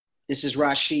This is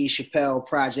Rashid Chappelle,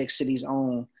 Project City's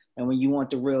own. And when you want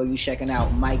the real, you checking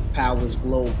out Mike Powers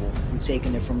Global. We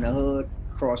taking it from the hood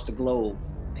across the globe.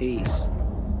 Peace.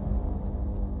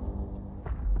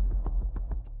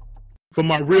 For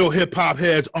my real hip hop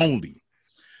heads only,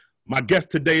 my guest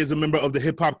today is a member of the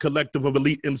hip hop collective of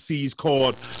elite MCs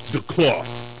called The Cloth.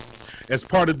 As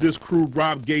part of this crew,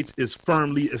 Rob Gates is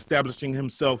firmly establishing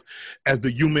himself as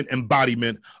the human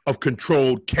embodiment of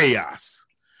controlled chaos.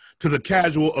 To the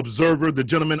casual observer, the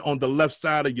gentleman on the left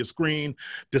side of your screen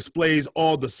displays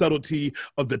all the subtlety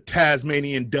of the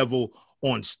Tasmanian devil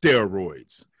on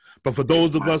steroids. But for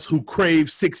those of us who crave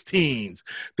 16s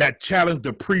that challenge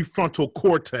the prefrontal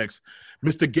cortex,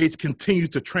 Mr. Gates continues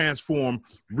to transform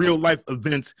real-life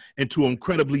events into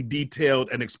incredibly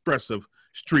detailed and expressive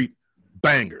street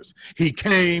bangers. He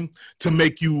came to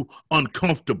make you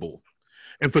uncomfortable.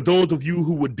 And for those of you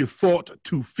who would default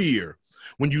to fear,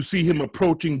 when you see him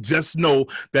approaching, just know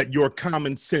that your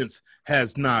common sense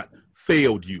has not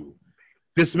failed you.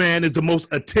 This man is the most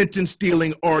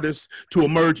attention-stealing artist to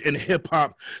emerge in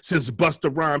hip-hop since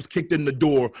Busta Rhymes kicked in the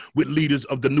door with leaders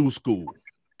of the new school.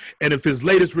 And if his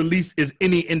latest release is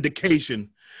any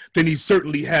indication, then he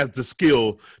certainly has the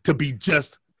skill to be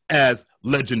just as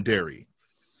legendary.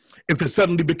 If it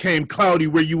suddenly became cloudy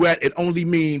where you at, it only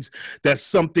means that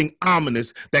something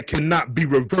ominous that cannot be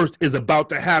reversed is about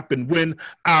to happen when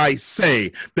I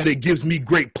say that it gives me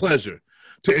great pleasure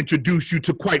to introduce you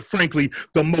to, quite frankly,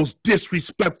 the most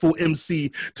disrespectful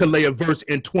MC to lay a verse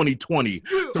in 2020,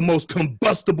 the most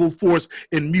combustible force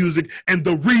in music, and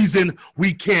the reason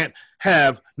we can't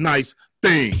have nice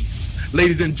things.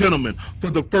 Ladies and gentlemen, for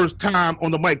the first time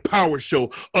on the Mike Power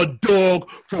Show, a dog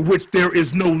for which there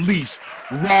is no leash,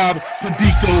 Rob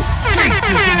Padico Gates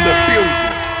is in the building.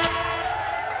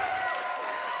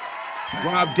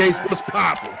 Rob Gates, what's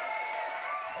poppin'?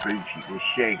 Appreciate the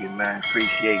shaking, man.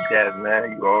 Appreciate that,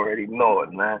 man. You already know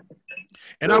it, man.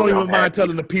 And I don't even mind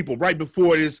telling the people, right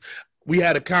before this, we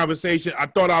had a conversation. I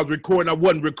thought I was recording. I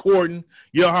wasn't recording.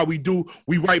 You know how we do.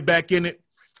 We right back in it.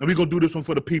 And we're going to do this one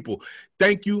for the people.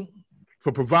 Thank you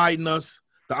for providing us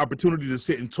the opportunity to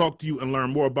sit and talk to you and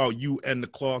learn more about you and The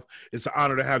Cloth. It's an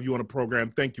honor to have you on the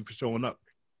program. Thank you for showing up.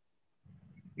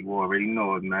 You already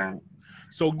know it, man.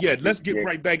 So, yeah, let's get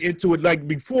right back into it. Like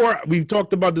before, we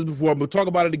talked about this before. We'll talk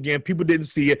about it again. People didn't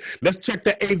see it. Let's check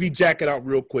the AV jacket out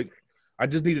real quick. I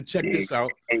just need to check this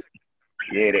out.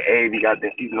 Yeah, the AV got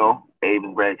the,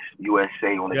 AV Rex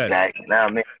USA on the jacket. Now,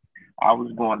 man, I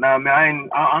was going, man,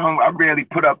 I rarely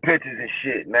put up pictures and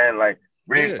shit, man. Like,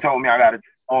 Rick told me I got to do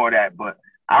more of that, but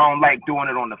I don't like doing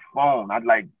it on the phone. I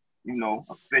like,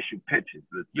 official pictures.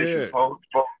 Official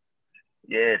post.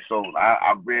 Yeah, so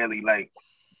I rarely, like,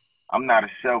 I'm not a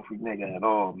selfie nigga at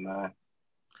all, man.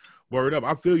 Word up.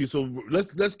 I feel you. So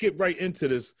let's get right into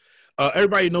this.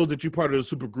 Everybody knows that you're part of the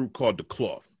super group called The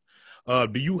Cloth.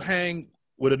 Do you hang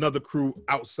with another crew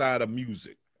outside of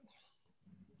music?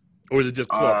 Or is it just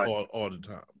Cloth all the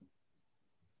time?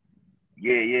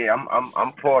 Yeah.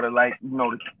 I'm part of, like,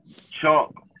 the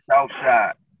Chalk,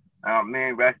 Southside.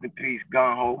 Man, rest in peace,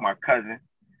 Gunho, my cousin.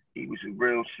 He was a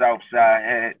real Southside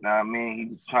head. He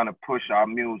was trying to push our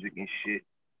music and shit.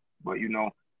 But,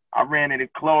 I ran into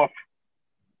Cloth.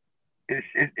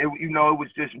 It was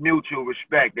just mutual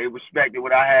respect. They respected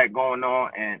what I had going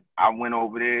on, and I went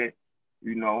over there,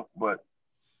 But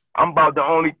I'm about the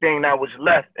only thing that was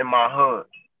left in my hood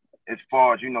as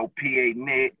far as, PA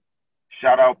Knit.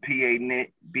 Shout out PA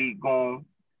Knit, B Goon,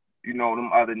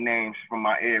 them other names from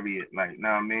my area. Like, know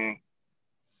what I mean?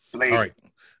 All right.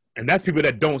 And that's people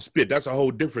that don't spit. That's a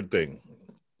whole different thing.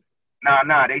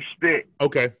 Nah, they spit.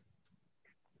 Okay.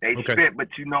 They spit, but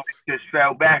it just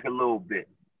fell back a little bit.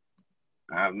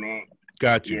 I mean,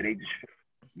 got you. Yeah, they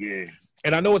just,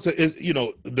 And I know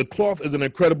The Cloth is an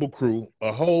incredible crew,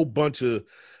 a whole bunch of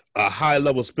high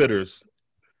level spitters,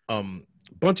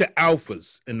 bunch of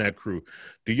alphas in that crew.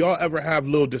 Do y'all ever have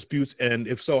little disputes? And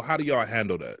if so, how do y'all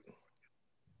handle that?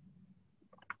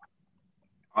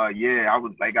 I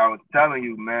was telling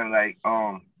you, man, like,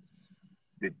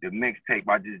 the mixtape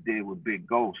I just did with Big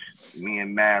Ghost, me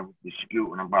and Mav was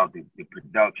disputing about the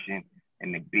production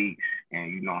and the beats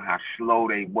and, how slow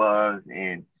they was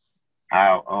and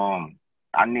how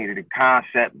I needed a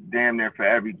concept damn near for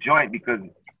every joint because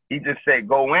he just said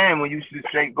go in. When you should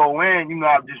say go in,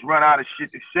 I just run out of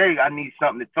shit to say. I need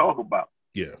something to talk about.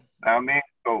 Yeah.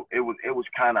 So it was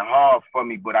kind of hard for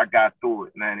me, but I got through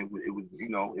it, man. It was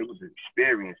an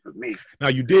experience for me. Now,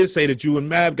 you did say that you and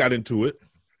Mav got into it.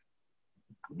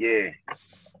 Yeah.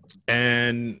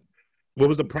 And what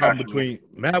was the problem between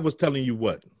Mav was telling you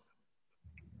what?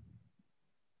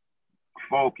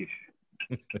 Focus.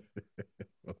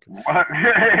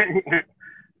 Okay.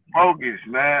 Focus,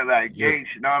 man. Like Yeah. Gates,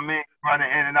 you know what I mean?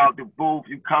 Running in and out the booth.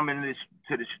 You coming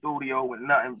to the studio with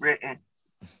nothing written.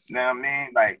 You know what I mean?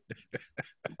 Like,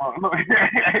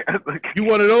 you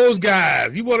one of those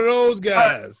guys. You one of those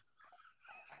guys.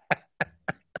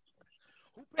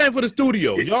 Who paying for the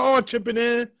studio? Y'all all chipping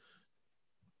in?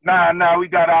 Nah, we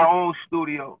got our own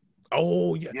studio.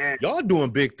 Oh yeah. Y'all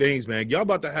doing big things, man. Y'all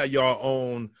about to have y'all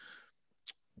own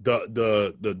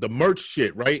the merch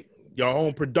shit, right? Your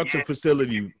own production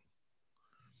facility.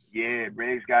 Yeah,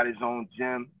 Ray's got his own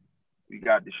gym. We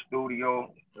got the studio, you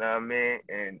know what I mean?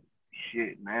 And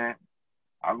shit, man.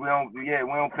 We don't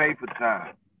pay for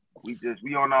time. We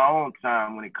on our own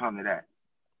time when it comes to that.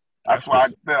 That's why I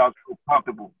felt so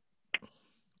comfortable.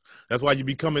 That's why you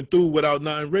be coming through without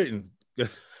nothing written.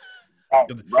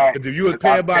 Right. If you was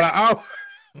paying about an hour.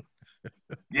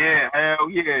 Yeah, hell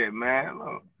yeah, man.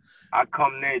 Look, I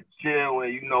come there chill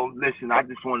and listen. I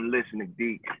just want to listen to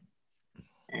beats.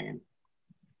 And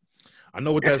I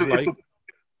know what that's like.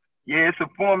 It's a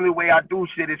formula way I do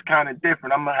shit. It's kind of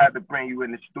different. I'm gonna have to bring you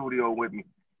in the studio with me.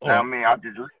 Oh. I mean, I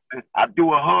just listen. I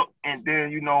do a hook and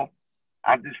then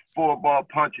I just 4-ball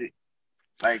punch it.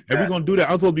 Like and we're gonna do that.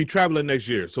 I'm supposed to be traveling next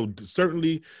year, so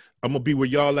certainly I'm gonna be where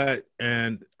y'all at,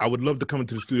 and I would love to come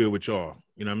into the studio with y'all.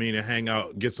 You know what I mean? And hang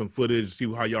out, get some footage,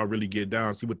 see how y'all really get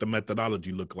down, see what the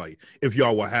methodology look like, if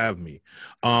y'all will have me.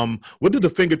 What did the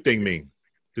finger thing mean?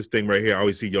 This thing right here, I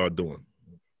always see y'all doing.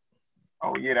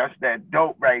 Oh yeah, that's that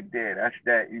dope right there. That's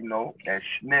that that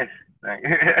sniff. Like,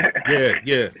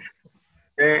 yeah.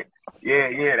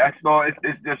 That's all. It's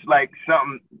just like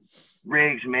something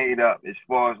Riggs made up as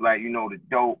far as like the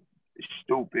dope is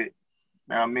stupid.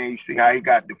 Now I mean, you see how he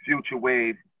got the Future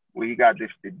Wave where he got the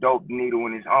dope needle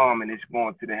in his arm and it's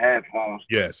going to the headphones.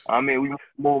 Yes. I mean, we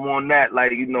move on that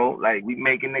like like we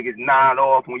making niggas nod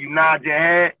off. When you nod your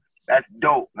head, that's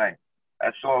dope. Like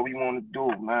that's all we want to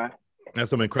do, man.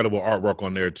 That's some incredible artwork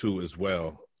on there too, as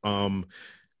well.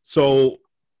 So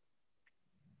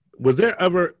was there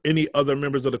ever any other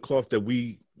members of the Cloth that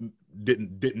we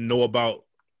didn't know about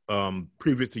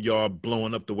previous to y'all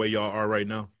blowing up the way y'all are right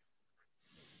now?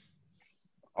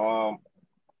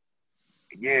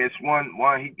 Yeah, it's one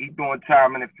he doing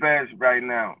time in the feds right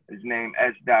now. His name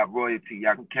S. Royalty.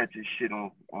 Y'all can catch his shit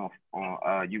on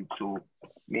YouTube.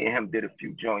 Me and him did a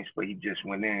few joints, but he just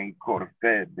went in. He caught a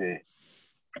fed bit.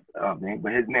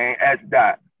 But his name S.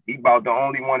 He about the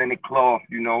only one in the Cloth,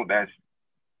 that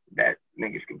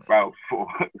niggas can vouch for.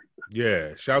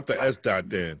 Yeah, shout to S.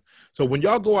 then. So when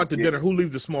y'all go out to dinner, who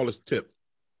leaves the smallest tip?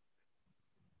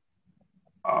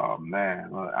 Oh man,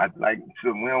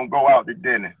 we don't go out to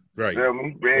dinner. Right. Feel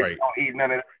me? Right. Don't eat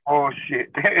none of that bullshit.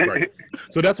 Right.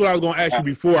 So that's what I was going to ask you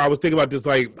before. I was thinking about this.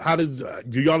 Like, how do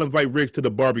y'all invite Riggs to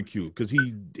the barbecue? Because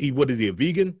he what is he, a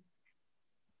vegan?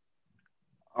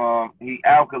 He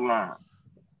alkaline.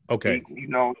 Okay. He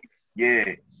more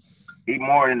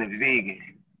than a vegan.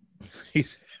 He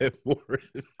said more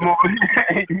than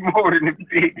a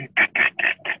vegan.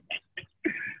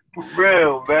 For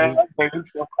real, man.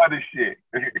 It's some other shit.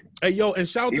 Hey, yo, and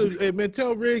shout to, hey, man,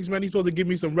 tell Riggs, man, he's supposed to give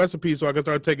me some recipes so I can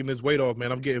start taking this weight off,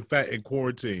 man. I'm getting fat in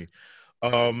quarantine.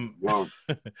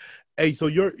 Hey, so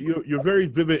you're very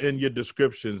vivid in your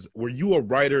descriptions. Were you a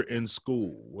writer in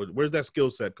school? Where's that skill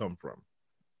set come from?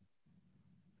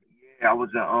 Yeah, I was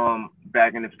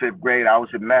back in the 5th grade. I was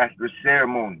a master of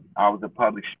ceremony. I was a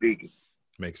public speaker.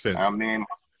 Makes sense. I mean,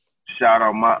 shout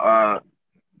out my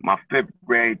 5th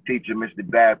grade teacher, Mr.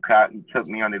 Babcock. He took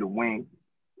me under the wing.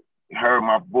 He heard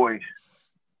my voice.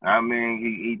 I mean,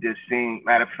 he just seen.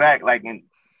 Matter of fact, like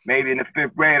maybe in the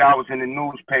 5th grade, I was in the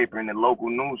newspaper, in the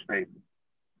local newspaper.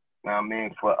 You know what I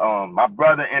mean? For my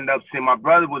brother ended up seeing. My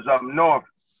brother was up north,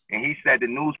 and he said the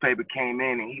newspaper came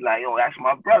in, and he like, yo, that's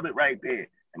my brother right there.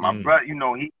 And my brother, he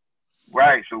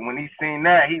right. So when he seen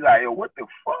that, he like, yo, what the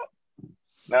fuck? You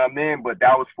know what I mean? But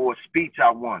that was for a speech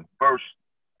I won, first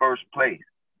place.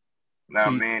 You know what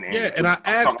I mean? And I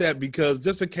asked that because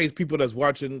just in case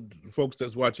folks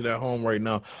that's watching at home right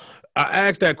now, I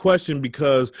asked that question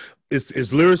because it's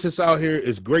lyricists out here,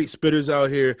 it's great spitters out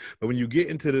here, but when you get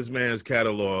into this man's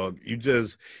catalog, you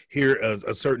just hear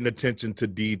a certain attention to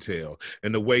detail,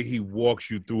 and the way he walks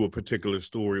you through a particular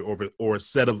story or a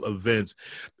set of events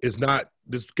is not.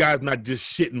 This guy's not just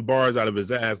shitting bars out of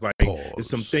his ass. Like there's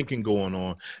some thinking going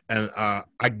on, and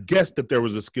I guess that there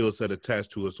was a skill set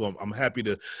attached to it. So I'm happy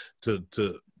to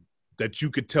that you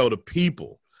could tell the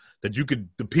people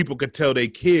the people could tell their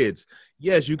kids,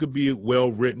 yes, you could be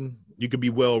well written, you could be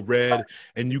well read,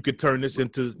 and you could turn this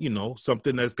into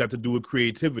something that's got to do with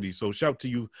creativity. So shout to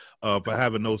you for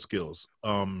having those skills.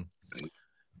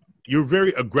 You're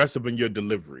very aggressive in your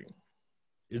delivery.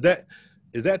 Is that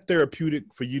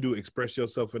therapeutic for you to express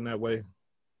yourself in that way,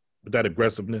 with that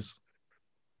aggressiveness?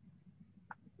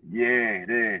 Yeah, it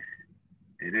is.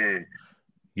 It is.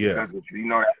 Yeah. Because if,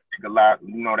 that take a lot.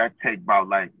 That take about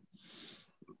like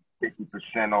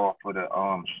 50% off of the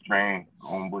strain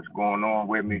on what's going on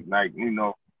with me. Like,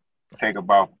 take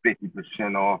about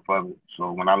 50% off of it.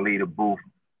 So when I leave the booth,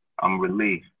 I'm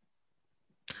relieved.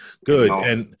 Good.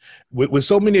 And with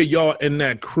so many of y'all in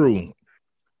that crew,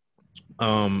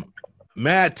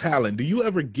 mad talent, do you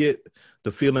ever get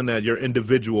the feeling that your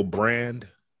individual brand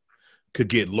could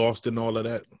get lost in all of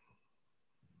that?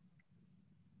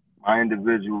 My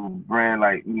individual brand,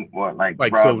 like what, like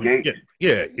Rob so, Gates?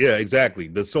 Yeah, exactly.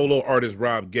 The solo artist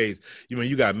Rob Gates.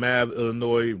 You got Mav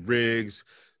Illinois, Riggs,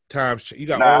 Times. You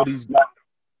got all these.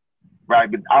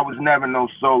 Right, but I was never no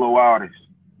solo artist.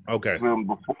 Okay.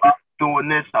 Before I was doing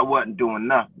this, I wasn't doing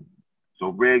nothing. So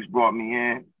Riggs brought me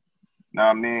in. Know what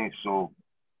I mean? So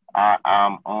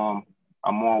I'm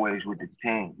always with the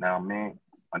team. Now, man,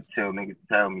 until niggas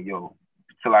tell me,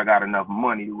 till I got enough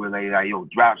money to really, like,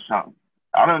 drop something.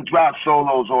 I done dropped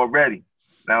solos already.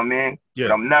 Know what I mean? Yeah.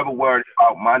 But I'm never worried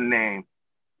about my name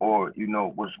or,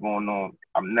 what's going on.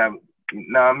 I'm never,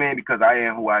 know what I mean? Because I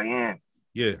am who I am.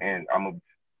 Yeah. And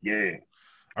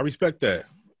I respect that.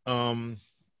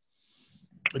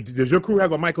 Does your crew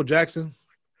have a Michael Jackson?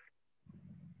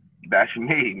 That's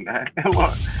me, man. That's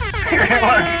what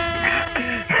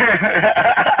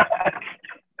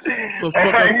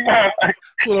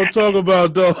I'm talking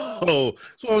about, though.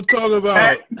 That's what I'm talking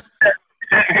about.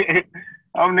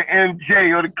 I'm the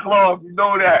MJ of the club. You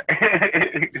know that.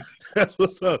 That's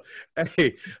what's up.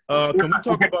 Hey, can we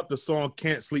talk about the song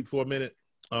 "Can't Sleep" for a minute?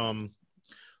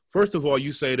 First of all,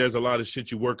 you say there's a lot of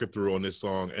shit you're working through on this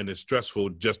song, and it's stressful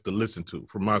just to listen to,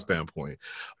 from my standpoint.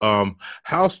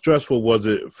 How stressful was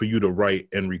it for you to write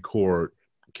and record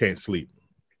 "Can't Sleep"?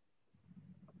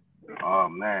 Oh,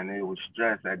 man, it was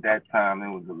stress at that time. There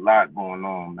was a lot going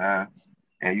on, man.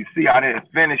 And you see, I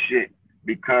didn't finish it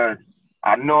because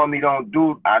I normally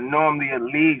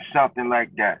leave something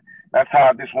like that. That's how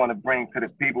I just want to bring to the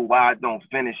people why I don't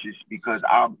finish it, because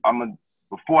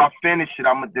before I finish it,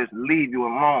 I'm going to just leave you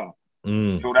alone.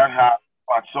 So that's how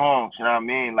my songs, you know what I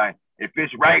mean? Like, if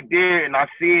it's right there and I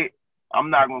see it, I'm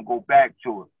not going to go back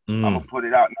to it. I'm going to put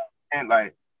it out. And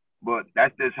like, but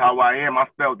that's just how I am. I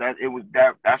felt that it was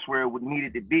that's where it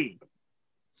needed to be.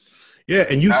 Yeah,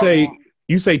 and you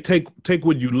say take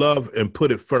what you love and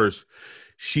put it first.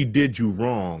 She did you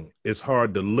wrong. It's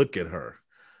hard to look at her.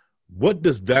 What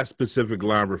does that specific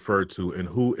line refer to, and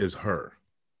who is her?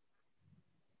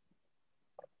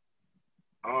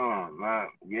 Oh, man,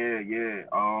 yeah.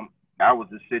 That was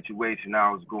the situation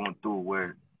I was going through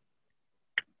where,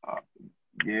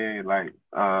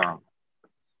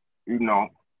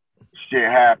 shit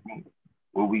happened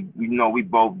where we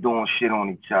both doing shit on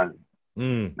each other.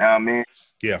 Know what I mean?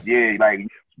 Yeah, like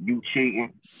you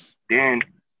cheating, then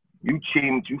you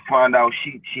cheating, you find out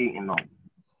she cheating on,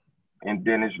 and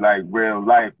then it's like real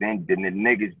life. Then the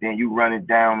niggas, then you running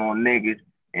down on niggas,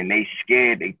 and they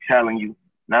scared. They telling you.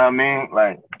 Know what I mean?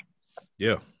 Like,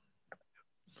 yeah.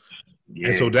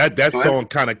 And so that song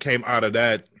kind of came out of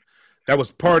that. That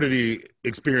was part of the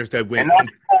experience that went.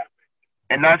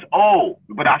 And that's old,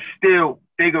 but I still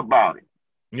think about it.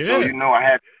 Yeah. So, I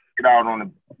had to get out on the,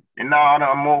 and now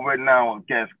I'm over it now, I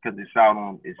guess, because it's out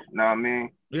on, you know what I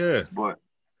mean? Yeah. But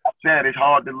I said it's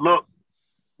hard to look.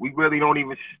 We really don't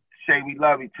even say we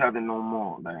love each other no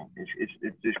more, man. It's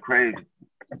just crazy.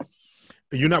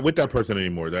 You're not with that person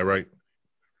anymore, is that right?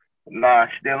 Nah,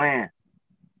 still in.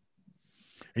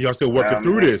 And y'all still working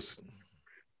through this?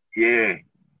 Yeah.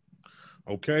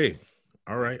 Okay.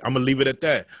 All right. I'm gonna leave it at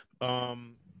that.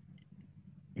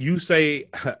 You say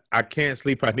I can't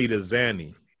sleep, I need a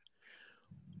Xanny.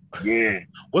 Yeah.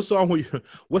 What song were you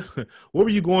what were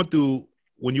you going through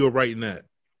when you were writing that?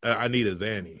 I need a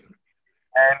Xanny.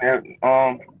 And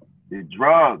the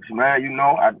drugs, man,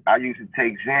 I used to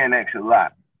take Xanax a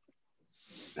lot.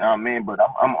 You know what I mean? But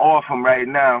I'm off them right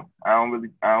now. I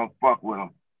don't fuck with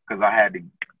them because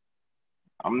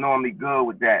I'm normally good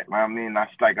with that. You know what I mean?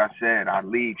 That's like I said, I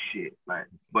leave shit. Like,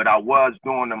 but I was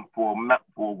doing them for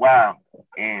a while,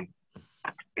 and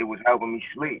it was helping me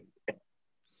sleep.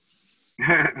 You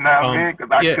know what I mean?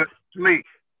 Because I couldn't sleep.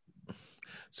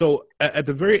 So at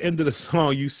the very end of the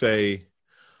song, you say,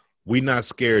 "We not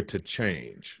scared to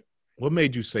change." What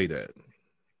made you say that?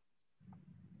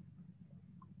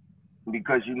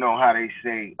 Because you know how they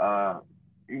say,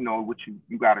 what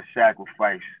you gotta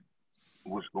sacrifice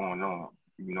what's going on.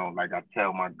 Like I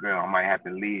tell my girl, I might have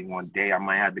to leave one day. I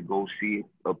might have to go see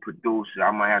a producer. I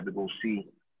might have to go see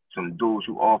some dudes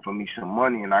who offered me some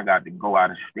money, and I got to go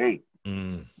out of state.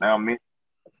 Now, I mean,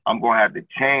 I'm gonna have to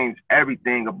change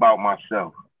everything about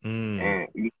myself. And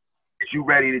if you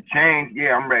ready to change,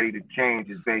 yeah, I'm ready to change.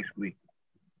 Is basically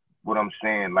what I'm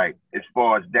saying. Like as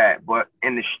far as that, but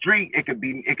in the street, it could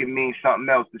mean something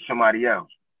else to somebody else.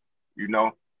 You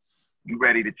know, you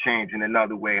ready to change in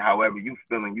another way. However you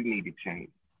feeling, you need to change.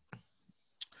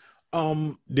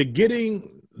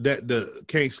 The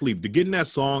Can't Sleep, getting that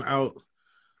song out,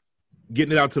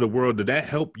 getting it out to the world, did that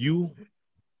help you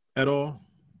at all?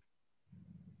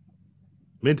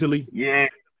 Mentally? Yeah,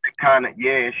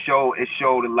 it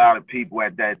showed a lot of people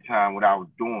at that time what I was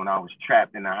doing. I was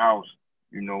trapped in the house,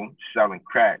 you know, selling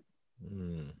crack.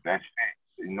 That's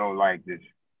it, you know, like this.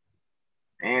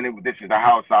 And this is the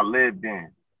house I lived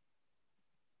in.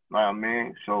 Know what I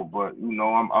mean? So, but you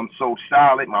know, I'm so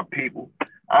solid, my people.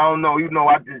 I don't know, you know,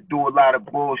 I just do a lot of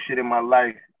bullshit in my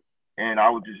life, and I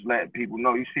would just let people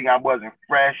know. You see, I wasn't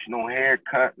fresh, no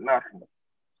haircut, nothing.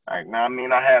 Like, know what I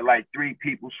mean? I had like 3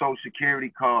 people's Social Security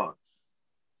cards.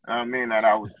 Know what I mean?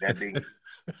 That they.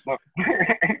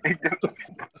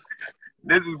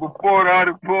 This is before the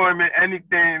unemployment,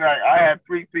 anything. Like, I had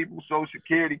 3 people's Social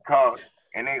Security cards,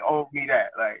 and they owed me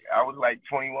that. Like, I was like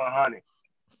 $2,100.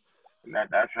 And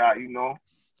that's how, you know,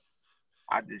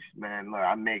 I just, man, look,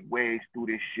 I make waves through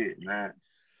this shit, man.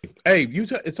 Hey,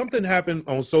 something happened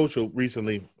on social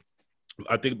recently.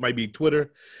 I think it might be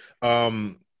Twitter.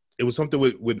 It was something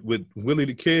with Willie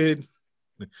the Kid.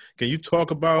 Can you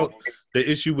talk about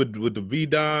the issue with the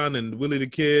V-Don and Willie the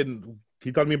Kid? Can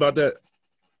you talk to me about that?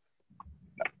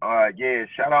 Yeah,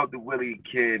 shout out to Willie the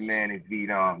Kid, man, and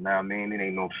V-Don. Now, I mean, it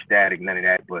ain't no static, none of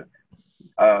that, but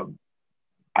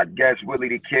I guess Willie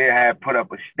the Kid had put up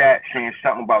a stat saying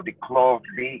something about the cloth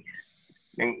beats.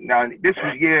 Now, this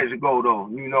was years ago, though,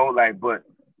 you know, like, but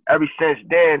ever since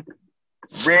then,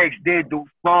 Riggs did do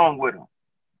a song with him.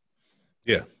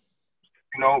 Yeah.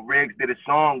 You know, Riggs did a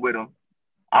song with him.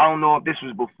 I don't know if this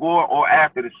was before or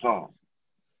after the song.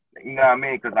 You know what I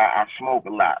mean? Because I smoke a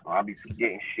lot. I'll be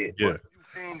forgetting shit. Yeah. But a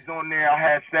few things on there, I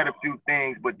had said a few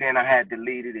things, but then I had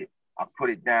deleted it. I put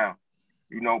it down.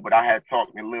 You know, but I had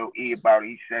talked to Lil E about it.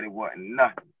 He said it wasn't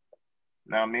nothing.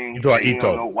 You know what I mean? You said he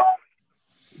don't know why.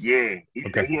 Yeah. He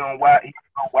said he don't know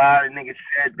why the nigga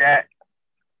said that.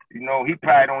 You know, he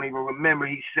probably don't even remember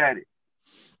he said it.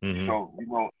 So, you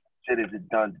know, shit is a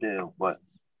done deal. But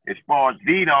as far as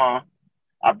V-Don,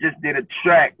 I just did a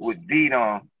track with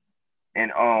V-Don,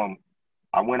 and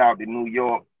I went out to New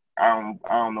York. I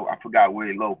don't know, I forgot where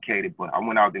he located, but I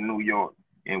went out to New York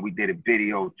and we did a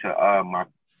video to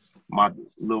my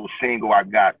little single I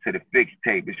got to the fix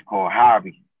tape. It's called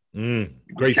Hobby.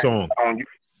 Great song.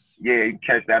 Yeah, you can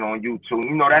catch that on YouTube.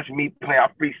 You know, that's me playing. I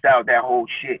freestyled that whole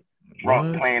shit.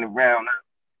 Drunk, playing around.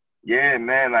 Yeah,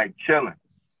 man, like chilling.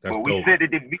 That's but we dope. sent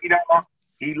it to V-Don.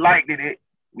 He liked it.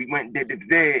 We went and did the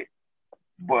vid.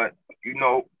 But, you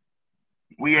know,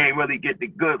 we ain't really get the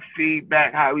good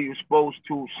feedback how we was supposed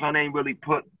to. Son ain't really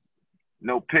put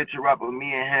no picture up of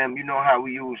me and him. You know how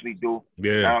we usually do.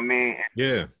 Yeah. You know what I mean?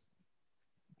 Yeah.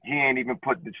 He ain't even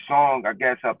put the song, I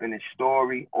guess, up in his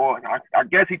story. Or I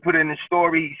guess he put it in the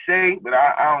story he say, but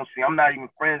I don't see. I'm not even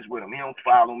friends with him. He don't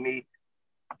follow me.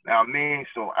 You know what I mean?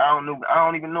 So I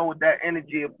don't even know what that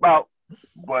energy about.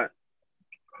 But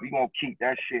we gonna keep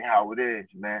that shit how it is,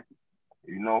 man.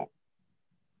 You know?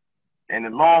 In the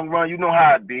long run, you know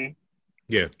how it be.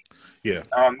 Yeah. Yeah. You know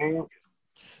what I mean?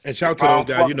 And shout out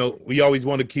to those guys. You know, we always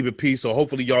want to keep it peace. So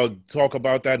hopefully y'all talk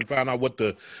about that and find out what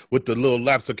the little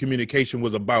lapse of communication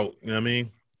was about. You know what I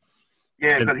mean?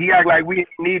 Yeah, because he act like we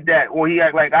need that, or he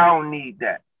act like I don't need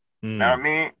that. You know what I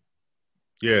mean?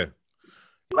 Yeah.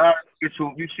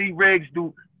 You see Riggs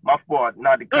do, my fault,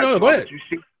 not to cut no, you go off, ahead.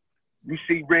 You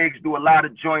see Riggs do a lot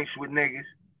of joints with niggas.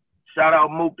 Shout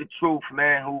out Mook the Truth,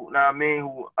 man, who, know what I mean,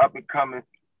 who up and coming,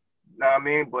 know what I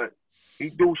mean? But he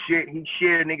do shit, he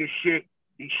share nigga shit,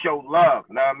 he show love,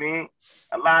 know what I mean?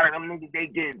 A lot of them niggas, they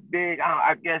get big,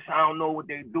 I guess I don't know what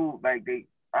they do, like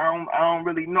I don't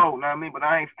really know, know what I mean? But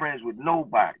I ain't friends with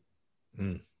nobody.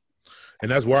 And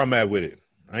that's where I'm at with it.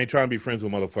 I ain't trying to be friends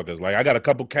with motherfuckers. Like, I got a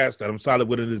couple cats that I'm solid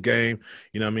with in this game.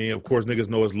 You know what I mean? Of course, niggas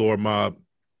know it's Lord Mob,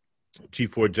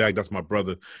 Chief 4 Jack, that's my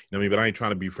brother. You know what I mean? But I ain't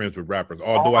trying to be friends with rappers.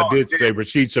 Although I did say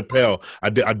Rashid Chappelle. I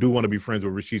do want to be friends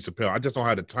with Rashid Chappelle. I just don't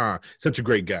have the time. Such a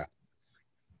great guy.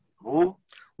 Who?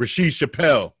 Rashid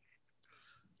Chappelle.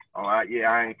 Oh, yeah,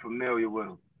 I ain't familiar with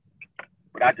him.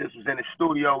 But I just was in the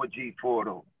studio with G4,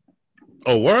 though.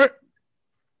 Oh, word?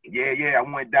 Yeah, I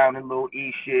went down to Lil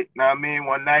E shit. Know what I mean?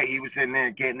 One night he was in there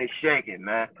getting it shaking,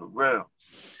 man, for real.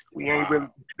 We ain't really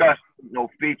discussed no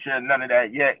feature, none of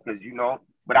that yet, because, you know,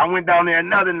 But I went down there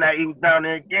another night. He was down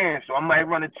there again, so I might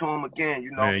run into him again.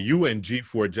 You know. Man, you and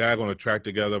G4 Jag on a track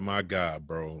together, my God,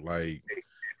 bro. Like,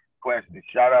 question.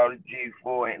 Shout out to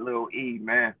G4 and Lil E,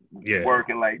 man. Yeah.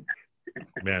 Working like.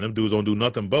 Man, them dudes don't do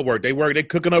nothing but work. They work. They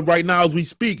cooking up right now as we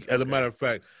speak. As a matter of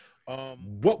fact,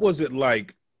 what was it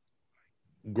like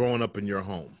growing up in your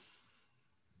home?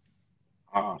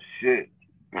 Oh shit,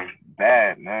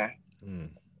 bad, man.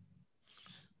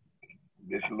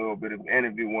 This little bit of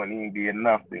interview wouldn't even be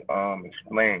enough to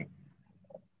explain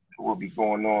what be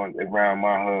going on around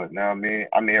my hood. Now I mean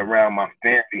around my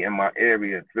family and my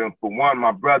area. For one,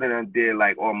 my brother done did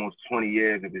like almost 20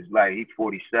 years of his life. He's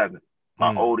 47.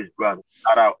 My oldest brother.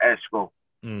 Shout out Esco.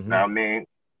 Now I mean,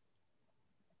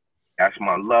 that's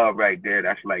my love right there.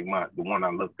 That's like the one I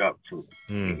look up to.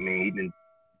 I mean, he been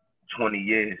 20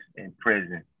 years in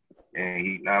prison. And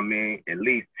he, know what I mean, at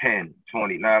least 10,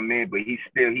 20, know what I mean? But he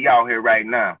out here right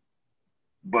now.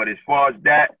 But as far as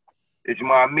that, it's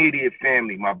my immediate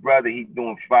family. My brother, he's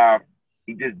doing 5.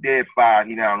 He just did 5.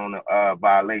 He down on a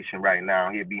violation right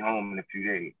now. He'll be home in a few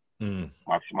days.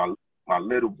 My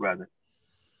little brother.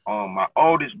 My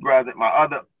oldest brother, my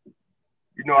other,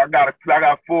 you know, I got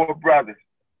 4 brothers.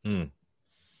 I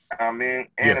mean,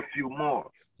 and a few more.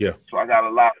 Yeah. So I got a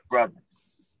lot of brothers.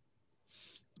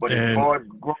 But as far as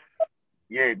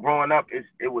growing up,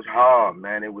 it was hard,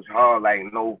 man. It was hard, like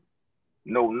no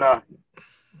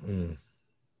nothing.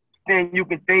 Thing you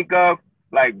can think of,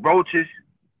 like roaches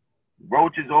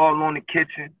all on the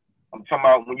kitchen. I'm talking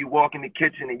about when you walk in the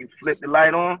kitchen and you flip the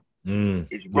light on,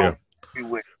 it's roaches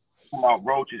everywhere. I'm talking about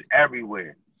roaches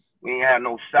everywhere. We ain't have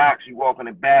no socks. You walk in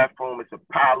the bathroom, it's a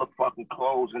pile of fucking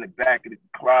clothes in the back of the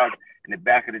closet, in the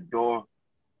back of the door.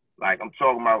 Like, I'm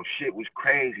talking about shit was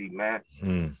crazy, man.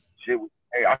 Shit was,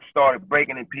 hey, I started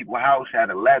breaking in people's house at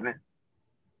 11.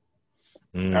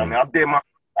 I mean, I did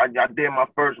my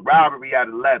first robbery at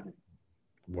 11.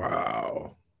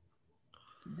 Wow.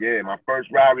 Yeah, my first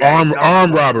robbery.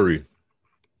 Armed robbery.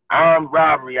 Armed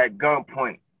robbery at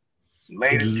gunpoint.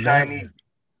 Lady Chinese.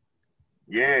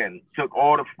 Yeah, and took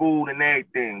all the food and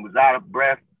everything. Was out of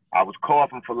breath. I was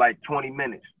coughing for like 20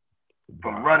 minutes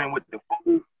from running with the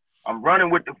food. I'm running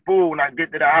with the food. When I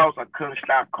get to the house, I couldn't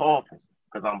stop coughing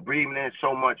because I'm breathing in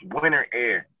so much winter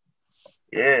air.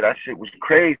 Yeah, that shit was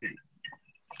crazy.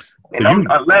 And I'm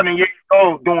 11 years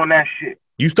old doing that shit.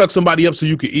 You stuck somebody up so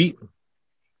you could eat?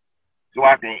 So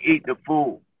I can eat the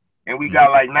food. And we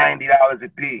got like $90 a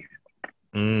piece.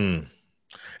 And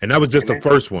that was just the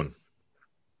first one?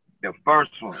 The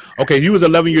first one. Okay, you was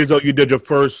 11 years old. You did your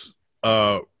first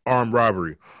armed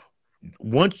robbery.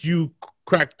 Once you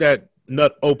cracked that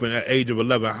nut open at the age of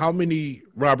 11, how many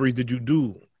robberies did you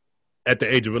do at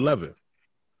the age of 11?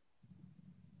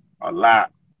 A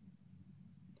lot.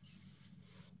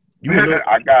 We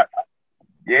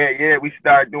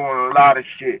started doing a lot of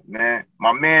shit, man.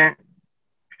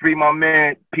 Free my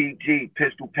man PG,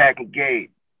 Pistol Packing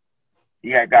Gate.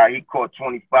 He caught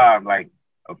 25, like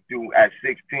a few at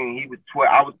 16. He was 12.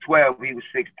 I was 12. He was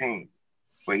 16.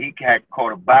 But he had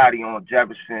caught a body on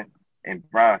Jefferson and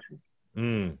Bronson.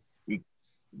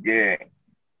 Yeah.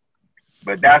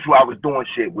 But that's who I was doing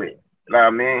shit with. You know what I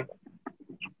mean?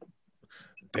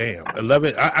 Damn,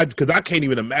 11. Because I can't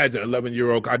even imagine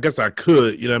 11-year-old. I guess I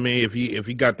could. You know what I mean? If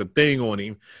he got the thing on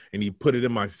him and he put it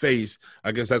in my face,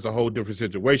 I guess that's a whole different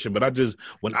situation. But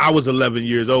when I was 11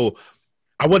 years old,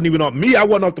 I wasn't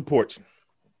off the porch.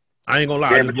 I ain't gonna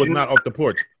lie, I just was not off the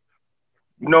porch.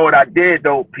 You know what I did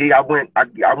though, P? I went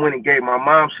and gave my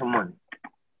mom some money.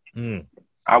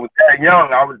 I was that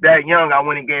young. I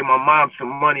went and gave my mom some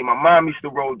money. My mom used to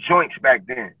roll joints back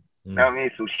then. You know what I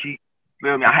mean? So she,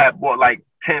 feel me? I had bought like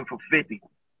 10 for 50.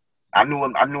 I knew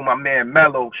my man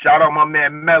Mello. Shout out my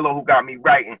man Mello who got me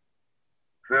writing.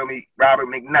 Feel me? Robert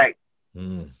McKnight.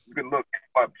 You can look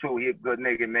him up too. He a good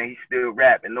nigga, man. He still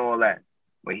rap and all that.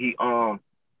 But he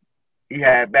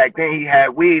had back then he had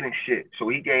weed and shit. So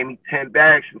he gave me 10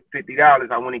 bags for $50.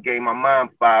 I went and gave my mom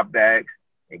 5 bags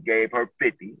and gave her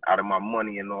 50 out of my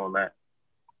money and all that.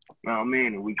 You know what I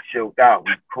mean? And we chilled out.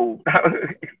 We cool.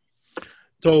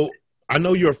 So I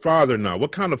know you're a father now.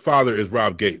 What kind of father is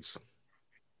Rob Gates?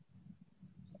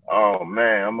 Oh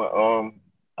man,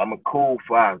 I'm a cool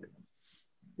father.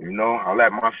 You know, I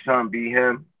let my son be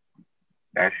him.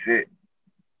 That's it.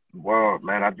 Well,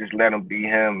 man, I just let him be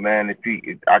him, man. If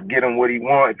I get him what he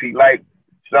want, if he like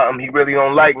something, he really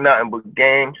don't like nothing but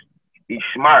games. He's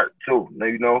smart too,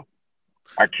 you know.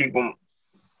 I keep him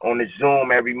on the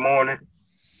Zoom every morning,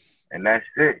 and that's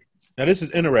it. Now this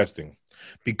is interesting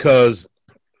because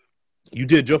you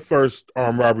did your first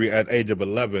armed robbery at the age of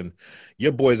 11.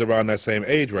 Your boy's around that same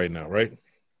age right now, right?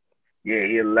 Yeah,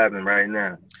 he's 11 right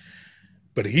now.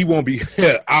 But he won't be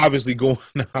obviously going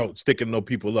out sticking no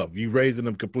people up. You raising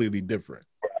them completely different.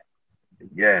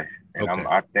 Yes, and Okay.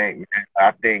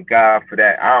 I thank God for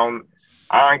that.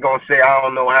 I ain't gonna say I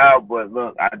don't know how, but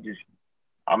look,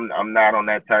 I'm not on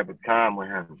that type of time with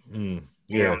him.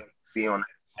 Yeah. Be on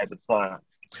that type of time.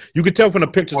 You can tell from the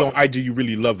pictures on IG you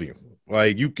really love him.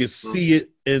 Like you can see it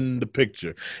in the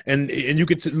picture, and you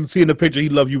can see in the picture he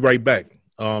love you right back.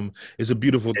 It's a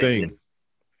beautiful thing.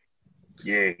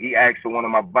 Yeah, he asked for one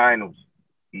of my vinyls.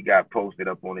 He got posted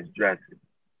up on his dresser.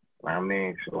 I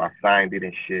mean, so I signed it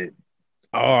and shit.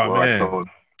 Oh man,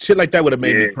 shit like that would have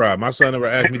made me cry. My son ever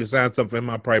asked me to sign something for him,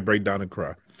 I'd probably break down and cry.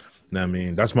 You know what I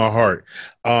mean? That's my heart.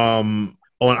 On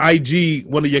IG,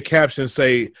 one of your captions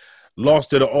say,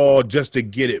 "Lost it all just to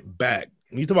get it back."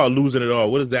 When you talk about losing it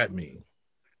all, what does that mean?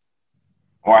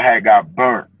 Oh, I had got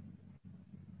burnt.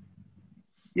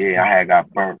 Yeah, I had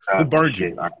got burnt. Who burned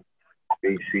you?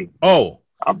 AC. Oh.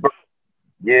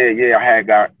 Yeah, I had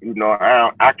got,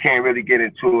 I can't really get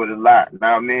into it a lot, you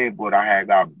know what I mean? But I had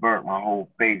got burnt. My whole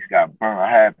face got burnt.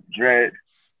 I had dreads.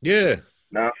 Yeah.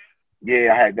 No.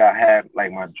 Yeah, I had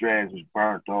like my dreads was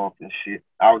burnt off and shit.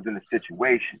 I was in a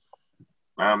situation, you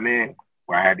know what I mean,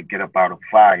 where I had to get up out of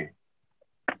fire.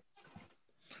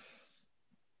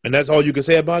 And that's all you can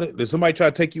say about it? Did somebody try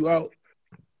to take you out?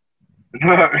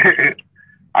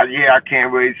 I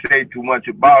can't really say too much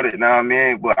about it, you know what I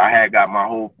mean? But I had got my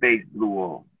whole face blew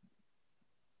off.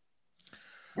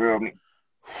 Real me.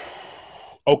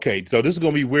 Okay, so this is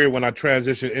going to be weird when I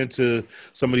transition into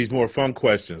some of these more fun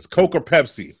questions. Coke or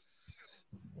Pepsi?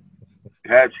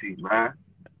 Pepsi, man.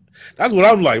 That's what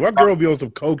I'm like. My girl be on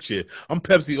some Coke shit. I'm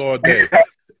Pepsi all day.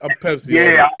 I'm Pepsi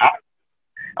all day.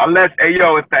 Unless,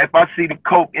 if I see the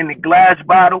Coke in the glass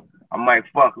bottle, I might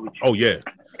fuck with you. Oh, yeah.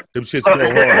 Them shits go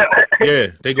hard. Yeah,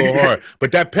 they go hard.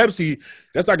 But that Pepsi,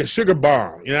 that's like a sugar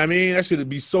bomb. You know what I mean? That should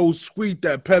be so sweet,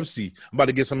 that Pepsi. I'm about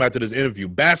to get some after this interview.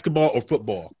 Basketball or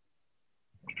football?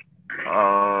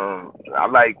 I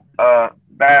like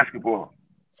basketball.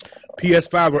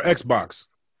 PS5 or Xbox?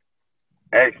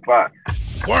 Xbox.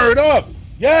 Word up.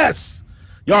 Yes.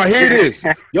 Y'all hear this.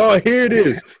 Y'all hear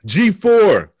this.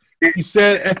 G4. He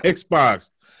said Xbox.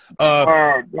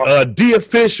 D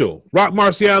Official. Rock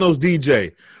Marciano's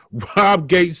DJ. Rob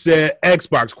Gates said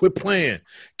Xbox. Quit playing.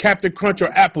 Captain Crunch or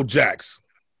Apple Jacks?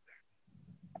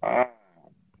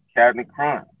 Captain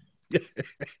Crunch.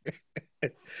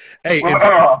 Hey,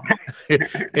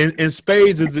 in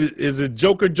spades, is it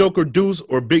Joker, Deuce,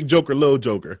 or Big Joker, Little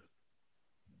Joker?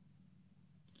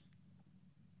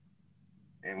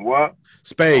 And what?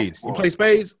 Spades. You play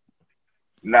spades?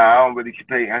 Nah, I don't really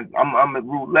play. I'm a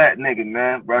roulette nigga,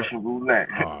 man. Russian roulette.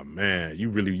 Oh man, you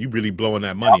really blowing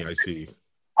that money. I see.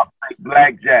 I play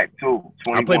blackjack too.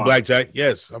 21. I play blackjack.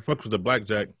 Yes, I fuck with the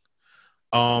blackjack.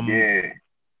 Yeah.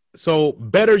 So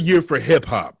better year for hip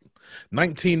hop,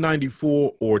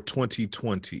 1994 or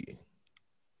 2020?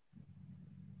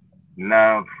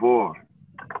 94.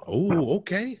 Oh,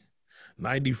 okay.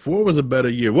 94 was a better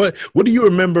year. What do you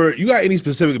remember? You got any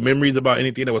specific memories about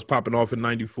anything that was popping off in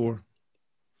 94?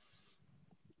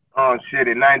 Oh shit!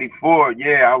 In '94,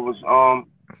 yeah, I was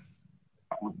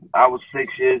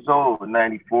 6 years old in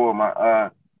 '94. My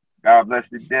God bless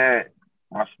the dead.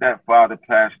 My stepfather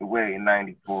passed away in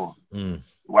 '94.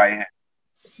 White,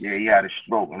 yeah, he had a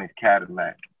stroke in his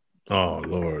Cadillac. Oh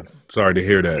Lord, sorry to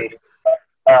hear that.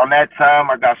 Around that time,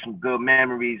 I got some good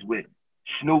memories with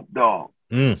Snoop Dogg.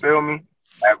 Feel me?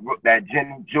 That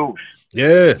gin and juice.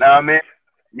 Yeah. Know what I mean?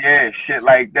 Yeah, shit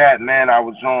like that, man. I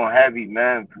was on heavy,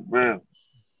 man, for real.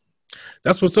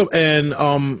 That's what's up. And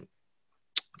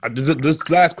this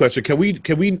last question, can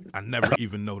we? I never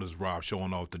even noticed Rob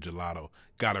showing off the gelato.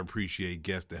 Gotta appreciate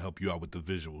guests to help you out with the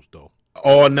visuals, though.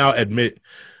 All now admit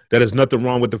that there's nothing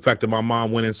wrong with the fact that my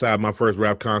mom went inside my first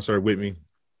rap concert with me.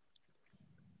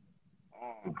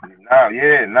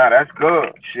 Nah, that's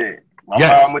good. Shit. My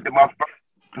mom went to my first.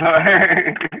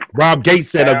 Rob Gates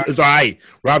said it's all right.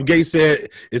 Rob Gates said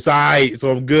it's all right, so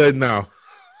I'm good now.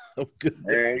 I'm good.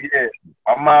 Yeah.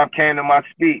 My mom came to my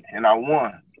speech and I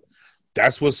won.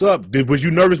 That's what's up. Was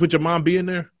you nervous with your mom being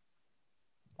there?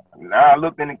 Nah, I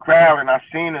looked in the crowd and I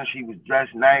seen her. She was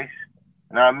dressed nice.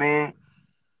 You know what I mean?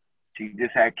 She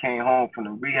just came home from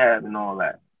the rehab and all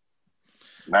that.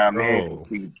 You know what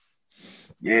I mean?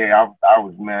 Yeah, I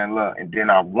was, man, look. And then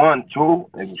I won too.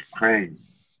 It was crazy.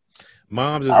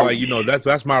 Moms is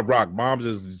that's my rock. Moms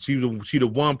is she the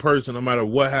one person, no matter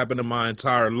what happened in my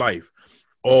entire life,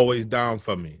 always down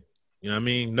for me. You know what I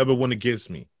mean? Never went against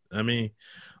me. I mean,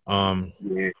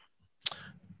 yeah.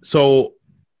 So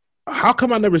how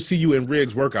come I never see you in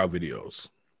Riggs workout videos?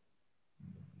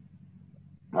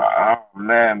 Oh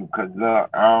man, because look,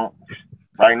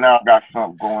 right now I got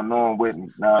something going on with me.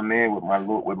 Know what I mean?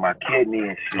 With my kidney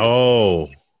and shit. Oh,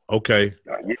 okay.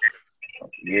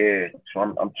 Yeah. So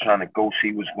I'm trying to go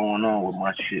see what's going on with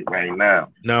my shit right now.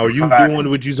 Now, are you doing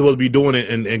what you're supposed to be doing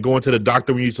and going to the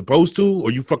doctor when you're supposed to,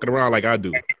 or you fucking around like I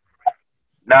do?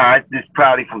 Nah, it's just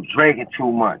probably from drinking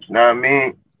too much. Know what I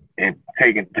mean? And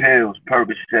taking pills,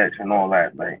 Percocets, and all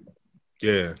that, man.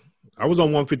 Yeah. I was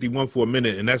on 151 for a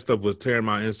minute, and that stuff was tearing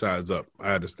my insides up.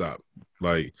 I had to stop.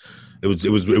 Like, it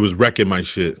was wrecking my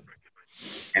shit.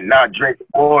 And not drink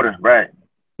water, right?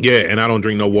 Yeah, and I don't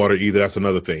drink no water either. That's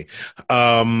another thing.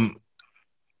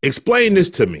 Explain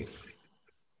this to me.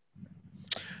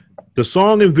 The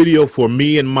song and video for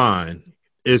Me and Mine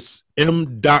is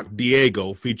M. Doc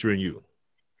Diego featuring you.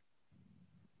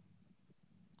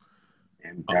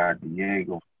 M. Doc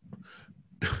Diego.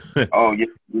 Oh, yeah.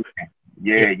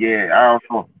 Yeah. I don't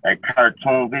know. That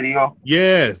cartoon video?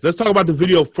 Yes. Let's talk about the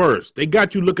video first. They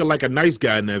got you looking like a nice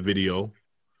guy in that video,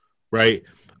 right?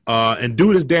 And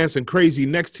dude is dancing crazy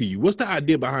next to you. What's the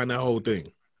idea behind that whole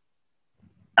thing?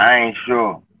 I ain't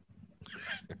sure.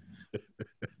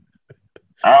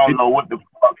 I don't know what the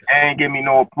fuck. They ain't give me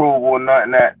no approval or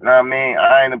nothing that. Know what I mean?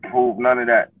 I ain't approved none of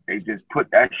that. They just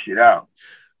put that shit out.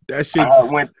 That shit.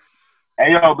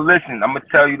 Hey, yo, but listen, I'm going to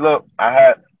tell you, look, I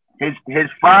had his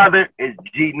father is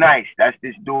G Nice. That's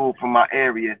this dude from my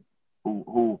area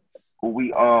who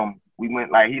we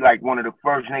went, like, he like one of the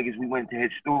first niggas we went to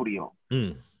his studio.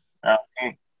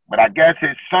 But I guess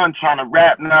his son trying to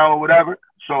rap now or whatever.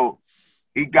 So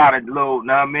he got a little,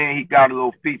 know what I mean? He got a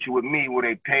little feature with me where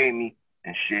they paid me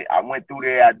and shit. I went through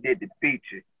there, I did the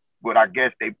feature, but I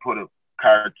guess they put a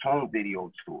cartoon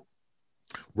video to it.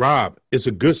 Rob, it's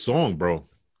a good song, bro.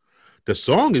 The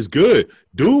song is good.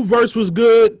 Dude verse was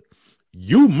good.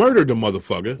 You murdered the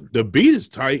motherfucker. The beat is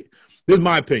tight. This is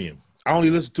my opinion. I only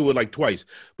listened to it like twice,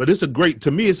 but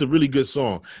to me, it's a really good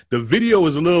song. The video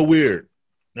is a little weird.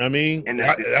 I mean,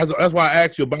 that's why I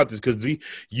asked you about this, because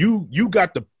you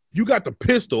got the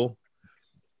pistol,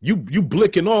 you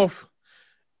blicking off,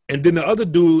 and then the other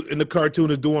dude in the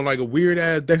cartoon is doing like a weird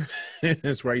ass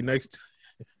dance right next.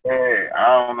 Yeah,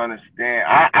 I don't understand.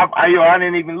 I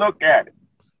didn't even look at it.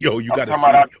 Yo, you got to see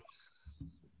it.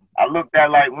 I looked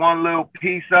at like one little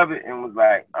piece of it and was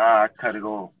like, I cut it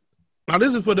off. Now,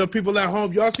 this is for the people at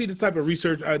home. Y'all see the type of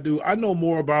research I do. I know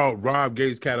more about Rob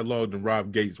Gates' catalog than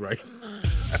Rob Gates, right?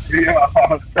 Yeah, I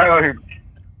was telling him.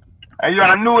 And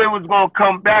I knew it was going to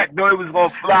come back, though it was going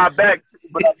to fly back.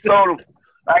 But I told him,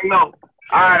 I know,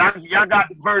 all right, y'all got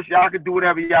the verse. Y'all can do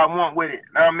whatever y'all want with it.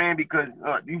 Know what I mean? Because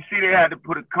you see they had to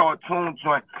put a cartoon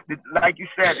joint. Like you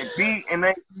said, the beat and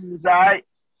that was all right.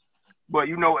 But,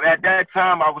 at that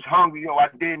time, I was hungry. I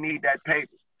did need that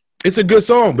paper. It's a good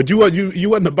song, but you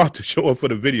wasn't about to show up for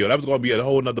the video. That was going to be a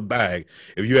whole nother bag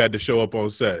if you had to show up on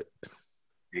set.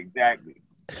 Exactly.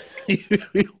 He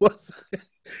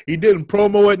didn't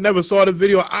promo it, never saw the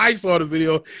video. I saw the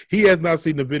video. He has not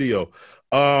seen the video.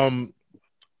 And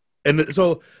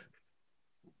so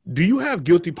do you have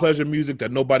guilty pleasure music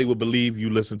that nobody would believe you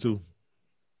listen to?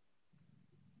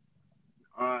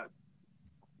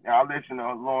 I listen to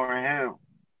Lauryn Hill.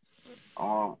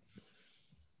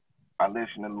 I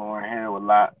listen to Lauryn Hill a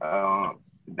lot.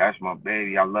 That's my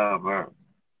baby. I love her.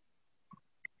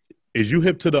 Is you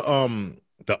hip to the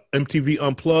MTV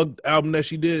Unplugged album that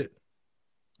she did?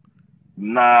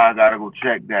 Nah, I gotta go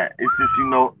check that. It's just,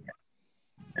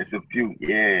 it's a few,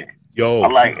 yeah. Yo, I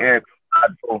like Eric.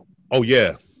 Oh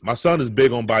yeah, my son is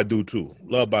big on Badu too.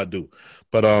 Love Badu,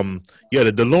 but yeah,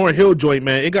 the Lauryn Hill joint,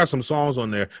 man, it got some songs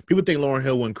on there. People think Lauryn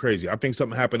Hill went crazy. I think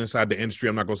something happened inside the industry.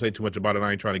 I'm not gonna say too much about it.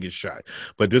 I ain't trying to get shot.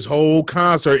 But this whole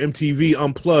concert, MTV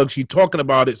Unplugged, she talking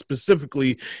about it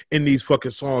specifically in these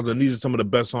fucking songs, and these are some of the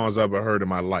best songs I've ever heard in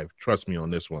my life. Trust me on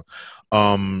this one.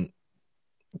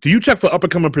 Do you check for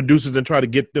up-and-coming producers and try to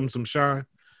get them some shine?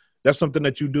 That's something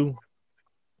that you do?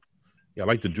 Yeah, I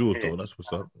like the jewels, though. That's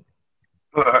what's up.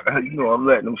 I'm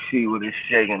letting them see what it's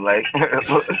shaking like.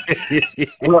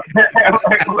 Look.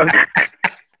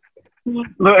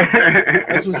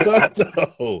 That's what's up,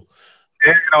 though.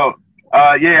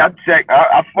 Yeah, I check.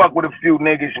 I fuck with a few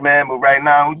niggas, man, but right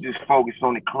now we just focus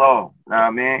on the club. Know what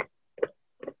I mean?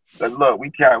 But look, we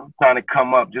trying to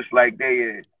come up just like they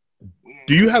is.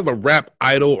 Do you have a rap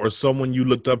idol or someone you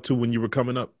looked up to when you were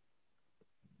coming up?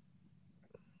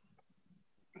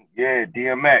 Yeah,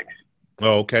 DMX.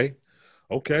 Oh, okay.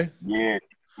 Yeah,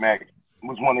 DMX. It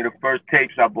was one of the first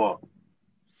tapes I bought.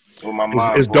 With my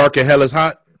mom. It's Dark and Hell is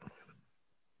Hot?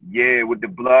 Yeah, with the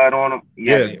blood on them.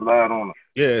 Yeah, the blood on them.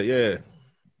 Yeah.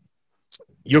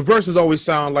 Your verses always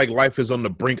sound like life is on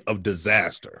the brink of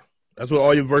disaster. That's what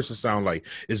all your verses sound like.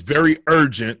 It's very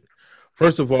urgent,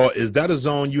 First of all, is that a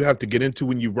zone you have to get into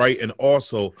when you write? And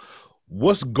also,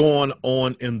 what's going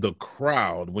on in the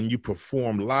crowd when you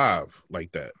perform live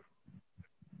like that?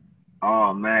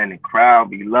 Oh man, the crowd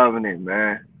be loving it,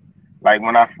 man. Like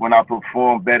when I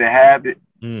perform Better Habit,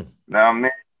 you know what I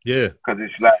mean? Yeah. Cause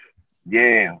it's like,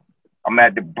 yeah, I'm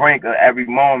at the brink of every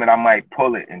moment. I might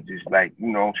pull it and just like, you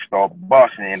know, start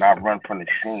busting and I run from the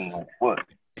scene on foot.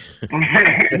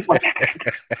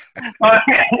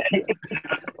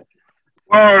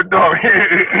 Word, dog.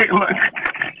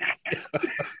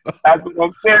 That's what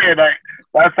I'm saying. Like,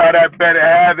 that's how that Better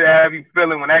Habit have you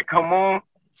feeling when that come on.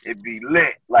 It be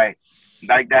lit. Like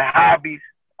the hobbies.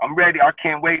 I'm ready. I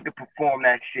can't wait to perform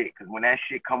that shit because when that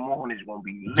shit come on, it's gonna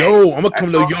be lit. Yo, I'm gonna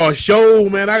come to y'all show,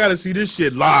 man. I gotta see this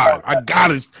shit live. I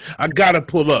gotta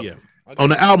pull up. Yeah. On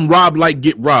the album Rob Like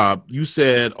Get Robbed, you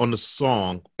said on the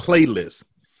song Playlist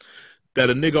that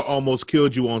a nigga almost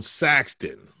killed you on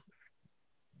Saxton.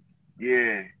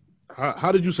 Yeah.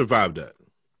 How did you survive that?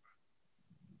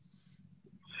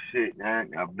 Shit, man.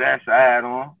 The vest I had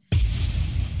on.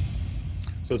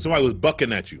 So somebody was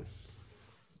bucking at you.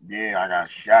 Yeah, I got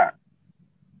shot.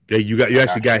 Yeah, you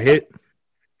actually got hit?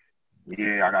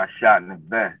 Yeah, I got shot in the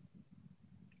back.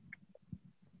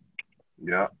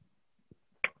 Yeah.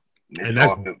 And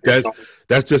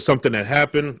that's just something that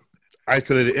happened,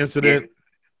 isolated incident.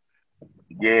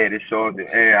 Yeah, this all the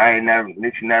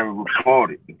this never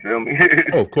recorded. You feel me?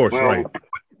 Oh, of course, right.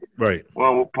 Right.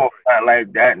 Well, report not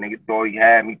like that. Nigga thought he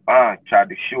had me fine, tried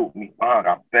to shoot me fine.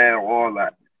 I fell, all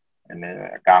that. And then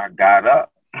I got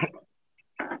up.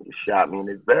 He shot me in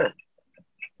his back.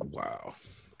 Wow.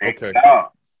 Okay.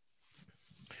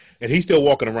 And he's still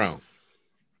walking around.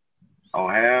 Oh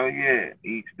hell yeah,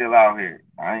 he's still out here.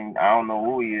 I don't know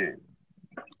who he is.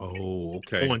 Oh,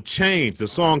 okay. On Change, the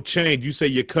song Change, you say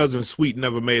your cousin Sweet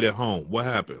never made it home. What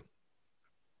happened?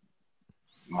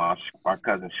 My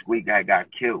cousin Sweet guy got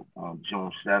killed on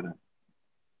June 7th.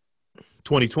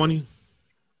 2020?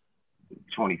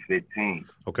 2015.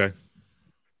 Okay.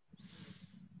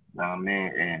 Know what I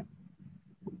mean? And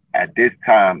at this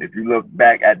time, if you look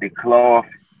back at the Cloth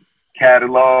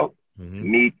catalog,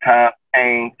 Me, Time,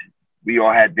 Change, we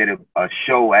all had did a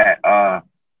show at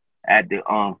the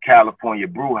California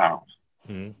Brew House.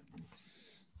 And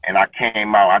I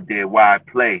came out, I did Wide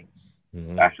Play.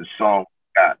 That's a song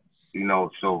I got, you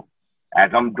know. So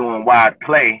as I'm doing Wide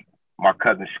Play, my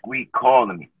cousin Squeak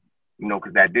calling me, you know,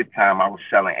 because at this time I was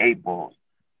selling 8 balls.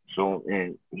 So,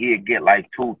 and he'd get like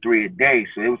 2, 3 a day.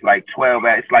 So it was like 12,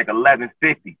 it's like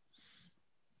 11:50.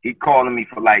 He calling me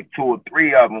for like 2 or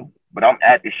 3 of them, but I'm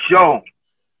at the show.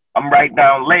 I'm right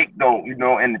down Lake though, you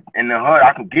know, in the hood.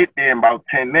 I can get there in about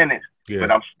 10 minutes, but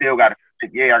I'm still I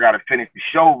gotta finish the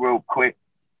show real quick.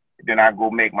 Then I go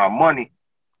make my money.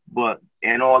 But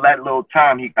in all that little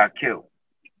time, he got killed.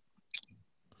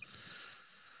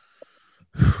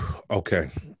 Okay.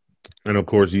 And of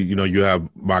course, you know, you have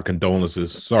my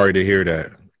condolences. Sorry to hear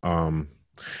that.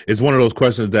 It's one of those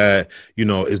questions that, you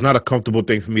know, it's not a comfortable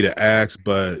thing for me to ask,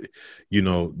 but, you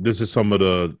know, this is some of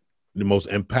the most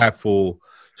impactful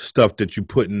stuff that you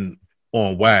putting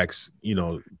on wax, you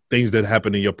know, things that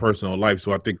happen in your personal life.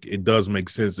 So I think it does make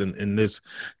sense in this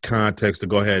context to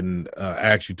go ahead and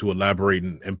ask you to elaborate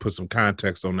and put some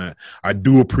context on that. I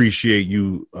do appreciate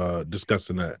you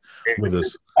discussing that with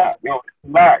us. A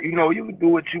lot. You know, you can do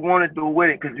what you want to do with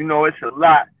it because, you know, it's a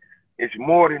lot. It's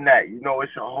more than that. You know,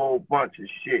 it's a whole bunch of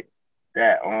shit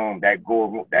that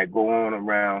go on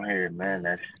around here, man.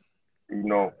 That's, you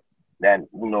know,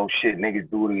 shit niggas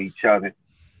do to each other.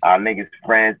 Our niggas'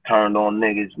 friends turned on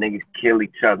niggas. Niggas kill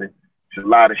each other. There's a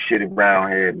lot of shit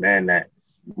around here, man, that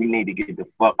we need to get the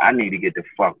fuck. I need to get the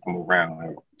fuck from around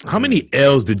here. How many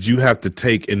L's did you have to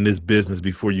take in this business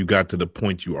before you got to the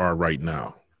point you are right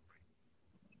now?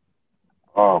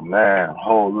 Oh man, a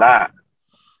whole lot.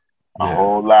 A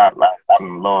whole lot. Like I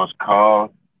lost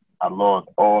cars. I lost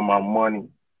all my money.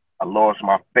 I lost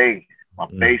my face. My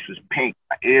face was pink.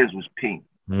 My ears was pink.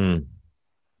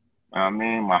 I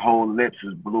mean, my whole lips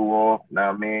was blew off. You know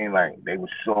what I mean? Like they were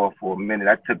sore for a minute.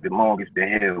 That took the longest to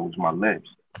heal was my lips.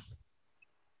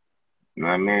 You know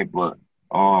what I mean? But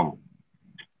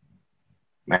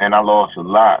man, I lost a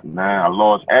lot, man. I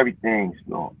lost everything,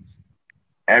 so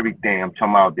everything. I'm talking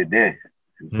about this.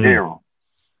 Zero.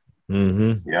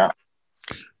 Yeah.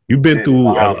 You've been through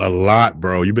a lot,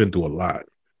 bro. You've been through a lot.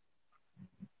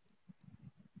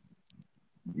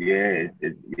 Yeah,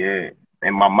 yeah.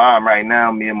 And my mom right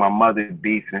now, me and my mother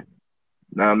beefing.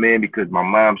 You know what I mean? Because my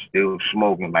mom's still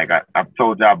smoking. Like I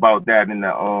told y'all about that in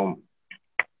the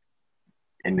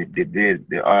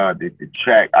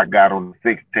track I got on the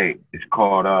fixtape. It's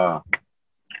called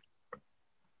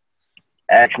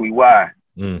Ask me why.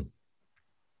 Mm.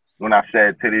 When I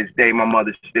said to this day, my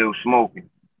mother's still smoking.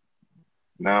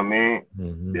 You know what I mean?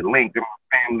 Mm-hmm. The link to my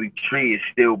family tree is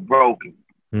still broken.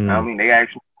 Mm. You know what I mean? They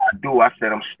asked me what I do. I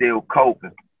said I'm still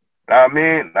coping. You know what I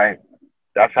mean? Like,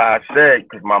 that's how I said,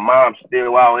 because my mom's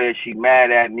still out here. She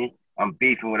mad at me. I'm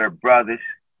beefing with her brothers.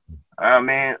 You know what I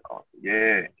mean?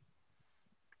 Yeah.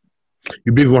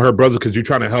 You beefing with her brothers because you're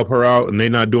trying to help her out and they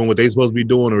not doing what they supposed to be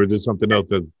doing, or is it something else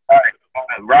that...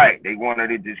 Right. They wanted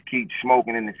to just keep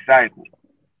smoking in the cycle.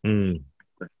 Mm.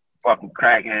 Fucking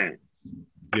crackhead.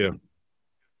 Yeah.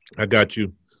 I got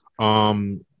you.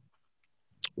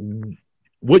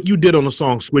 What you did on the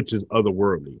song Switch is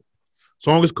otherworldly.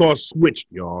 Song is called Switch,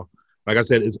 y'all. Like I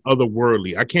said, it's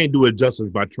otherworldly. I can't do it justice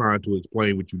by trying to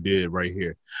explain what you did right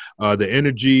here. The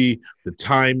energy, the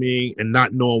timing, and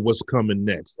not knowing what's coming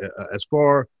next. As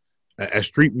far as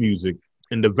street music,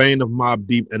 in the vein of Mobb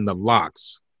Deep and the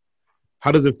Lox,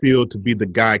 how does it feel to be the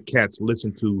guy cats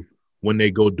listen to when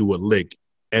they go do a lick,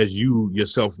 as you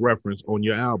yourself reference on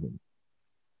your album?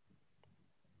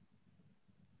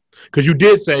 Because you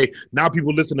did say, now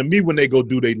people listen to me when they go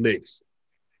do their licks.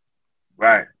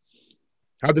 Right.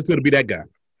 How'd it feel to be that guy?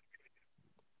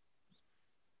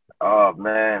 Oh,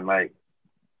 man, like,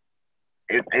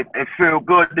 it feel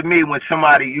good to me when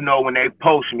somebody, you know, when they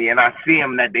post me and I see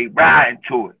them that they riding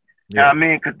to it. Yeah. You know what I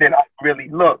mean? Because then I really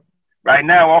look. Right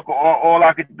now, all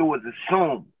I could do is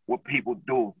assume what people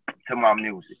do to my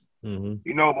music. Mm-hmm.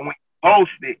 You know, but when you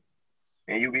post it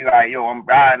and you be like, yo, I'm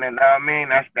riding, you know what I mean?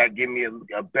 That give me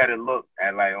a better look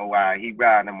at like, oh, wow, he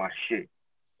riding my shit.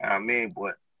 You know what I mean?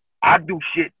 But I do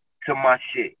shit to my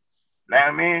shit. You know what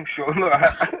I mean? So look,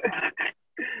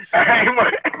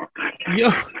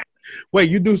 yeah. Wait,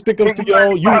 you do stick-ups to your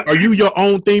own? Are you your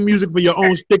own theme music for your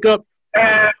own stick-up?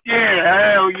 Yeah,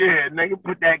 hell yeah. Nigga,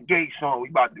 put that Gates on. We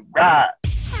about to ride.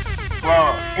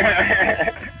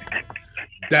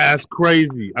 That's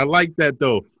crazy. I like that,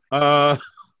 though.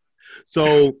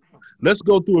 So let's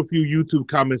go through a few YouTube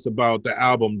comments about the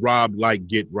album Rob Like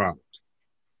Get Robbed.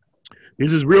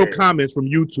 This is real comments from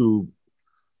YouTube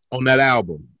on that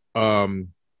album.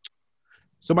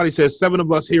 Somebody says, 7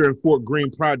 of us here in Fort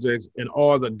Greene Projects and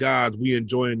all the gods we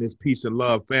enjoy in this peace and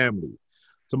love family.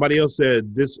 Somebody else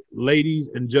said, this, ladies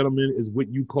and gentlemen, is what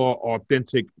you call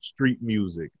authentic street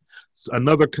music.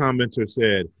 Another commenter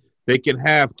said, they can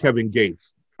have Kevin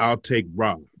Gates. I'll take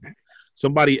Rob.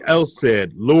 Somebody else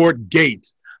said, Lord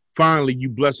Gates, finally you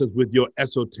bless us with your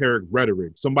esoteric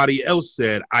rhetoric. Somebody else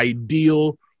said,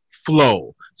 ideal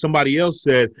flow. Somebody else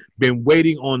said, been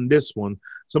waiting on this one.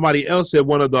 Somebody else said,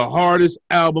 one of the hardest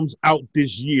albums out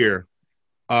this year.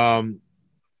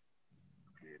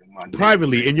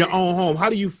 Privately, in your own home, how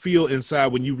do you feel inside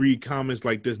when you read comments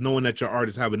like this, knowing that your art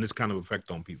is having this kind of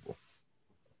effect on people?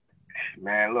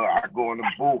 Man, look, I go in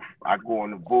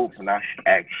the booth and I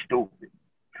act stupid.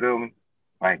 Feel me?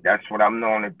 Like, that's what I'm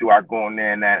known to do. I go in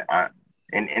there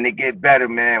and it get better,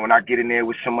 man, when I get in there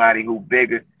with somebody who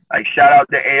bigger. Like, shout out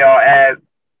to AR Ab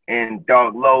and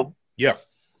Dog Low. Yeah.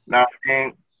 Now,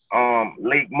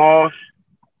 Lake Moss,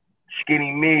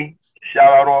 Skinny Me.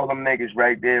 Shout out all them niggas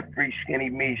right there. Free Skinny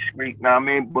Me, Screek, know what I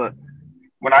mean? But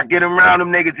when I get around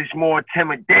them niggas, it's more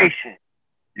intimidation.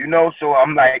 You know, so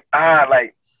I'm like,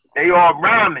 like, they all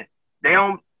rhyming. They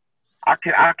don't, I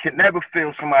can never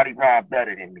feel somebody rhyme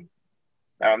better than me.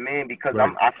 You know what I mean? Because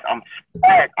right.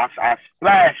 I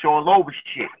splash all over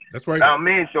shit. That's right. You know what I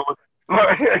mean? So,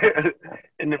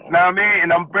 and you know what I mean?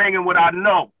 And I'm bringing what I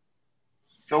know.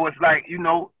 So it's like, you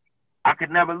know, I could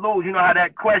never lose. You know how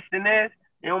that question is?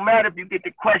 It don't matter if you get the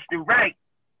question right.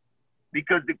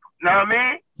 Because, you know what I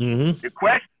mean? Mm-hmm. The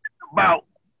question is about,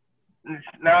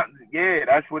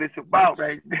 that's what it's about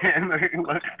right there.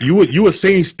 You a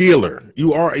scene stealer.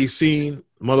 You are a scene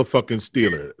motherfucking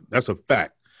stealer. That's a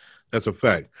fact. That's a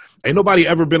fact. Ain't nobody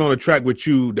ever been on a track with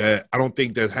you that I don't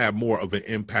think that had more of an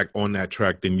impact on that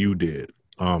track than you did.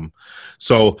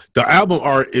 So the album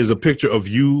art is a picture of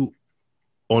you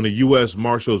on a U.S.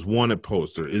 Marshals wanted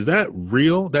poster. Is that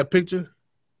real, that picture?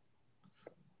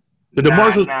 Did the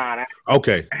Marshals?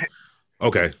 Okay.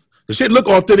 The shit look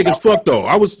authentic as fuck though.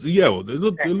 It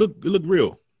look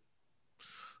real.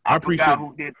 I appreciate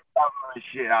who did the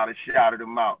shit. I shouted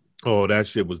them out. Oh, that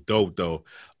shit was dope though.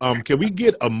 Can we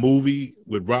get a movie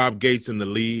with Rob Gates in the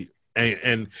lead?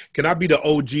 And can I be the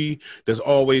OG that's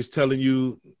always telling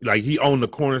you, like, he owned the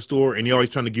corner store and he always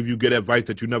trying to give you good advice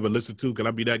that you never listen to? Can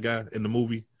I be that guy in the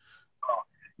movie? Oh,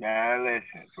 yeah,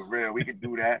 listen, for real, we could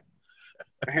do that.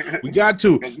 We got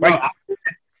to. Like,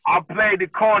 I played the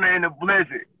corner in the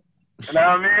blizzard. You know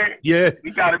what I mean? Yeah.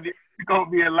 It's gonna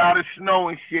be a lot of snow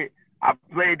and shit. I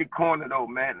played the corner though,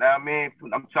 man. Now I mean,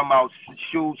 I'm talking about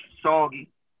shoes soggy,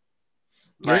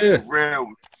 like Yeah. for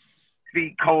real.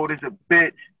 Feet cold as a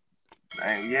bitch.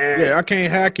 Like, yeah. Yeah, I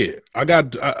can't hack it.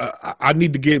 I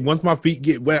need to get, once my feet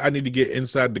get wet, I need to get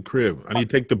inside the crib. I need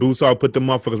to take the boots off, put the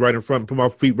motherfuckers right in front, put my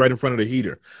feet right in front of the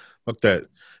heater. Fuck that.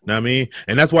 Know what I mean?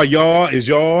 And that's why y'all is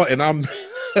y'all, and I'm,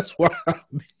 that's why.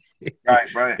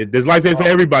 Right. This life ain't for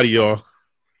everybody, y'all.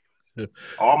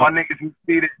 All my niggas who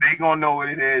see this, they gonna know what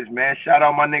it is, man. Shout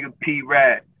out my nigga P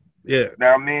Rad. Yeah.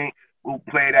 Know what I mean? Who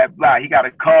play that block. He got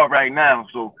a car right now,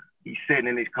 so he's sitting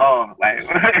in his car. Like,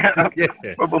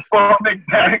 Yeah. but before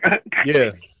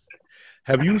Yeah.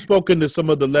 Have you spoken to some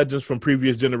of the legends from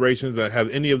previous generations? Have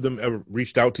any of them ever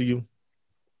reached out to you?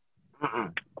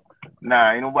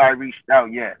 Nah, ain't nobody reached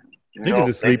out yet. Niggas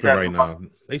is sleeping right now.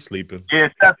 They sleeping. Yeah,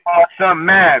 except for my son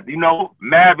Mav. You know,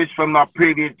 Mav is from my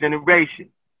previous generation.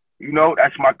 You know,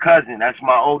 that's my cousin. That's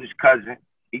my oldest cousin.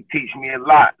 He teach me a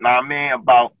lot. Know what I mean?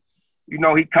 About, you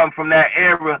know, he come from that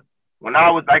era when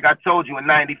I was, like I told you, in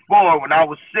 '94, when I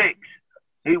was 6,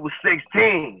 he was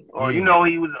 16. Or, you know,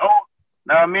 he was old.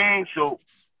 Know what I mean? So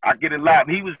I get a lot.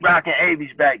 He was rocking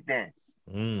Avies back then.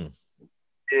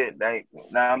 Yeah, like, know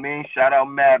what I mean? Shout out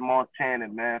Mad Montana,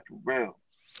 man, for real.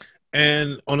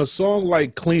 And on a song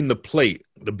like Clean the Plate,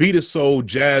 the beat is so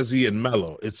jazzy and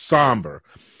mellow. It's somber.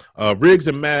 Riggs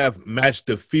and Mav match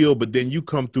the feel, but then you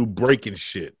come through breaking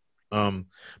shit.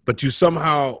 But you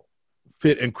somehow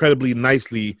fit incredibly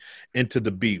nicely into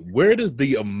the beat. Where does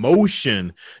the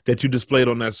emotion that you displayed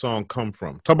on that song come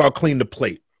from? Talk about Clean the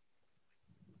Plate.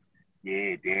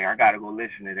 Yeah, I gotta go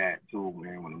listen to that too,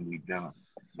 man, when we done.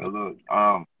 So look,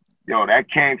 yo, that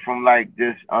came from like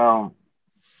this,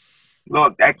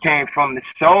 look, that came from the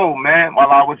soul, man,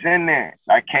 while I was in there.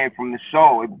 That came from the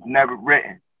soul. It was never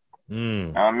written. You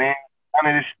know what I mean?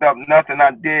 None of this stuff, nothing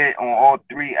I did on all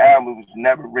 3 albums was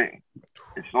never written.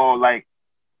 It's all like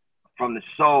from the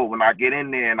soul. When I get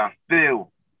in there and I feel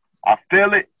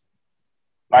it.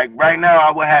 Like right now,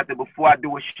 I would have to, before I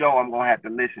do a show, I'm gonna have to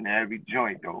listen to every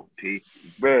joint though, T.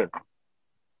 Bro.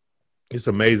 It's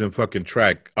an amazing fucking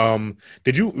track. Were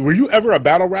you ever a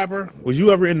battle rapper? Was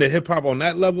you ever into hip hop on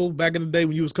that level back in the day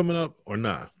when you was coming up, or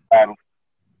nah?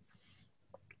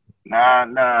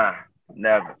 Nah,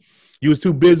 never. You was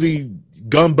too busy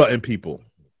gun butting people.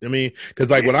 I mean, because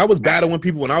like when I was battling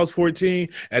people when I was 14,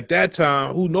 at that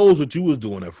time, who knows what you was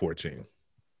doing at 14?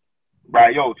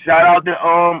 Right, yo, shout out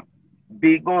to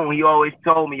B Goon. He always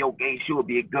told me, yo, Gay Shoe would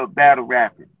be a good battle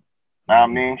rapper. Know what I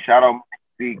mean? Shout out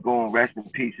B Goon, rest in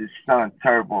peace, his son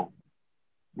Turbo.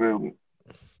 Really.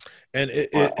 And is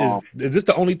this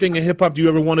the only thing in hip hop you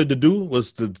ever wanted to do?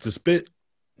 Was to spit?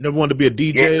 Never wanted to be a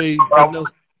DJ?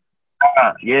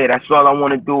 Yeah, that's all I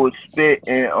want to do is spit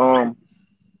and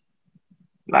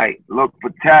like look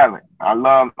for talent. I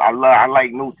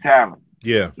like new talent.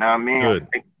 Yeah. Know what I mean?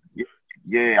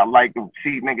 Good. I like to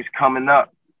see niggas coming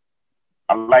up.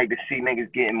 I like to see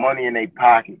niggas getting money in their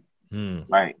pocket.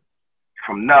 Like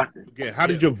from nothing. Yeah. How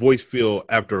did your voice feel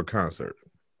after a concert?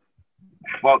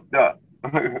 Fucked up.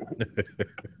 And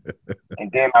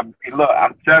then I'm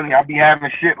telling you, I be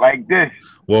having shit like this.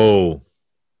 Whoa.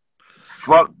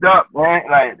 Fucked up, man.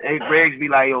 Like, hey, Griggs be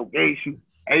like, yo, Gay Shoe.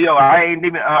 Hey, yo, I ain't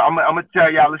even, I'm gonna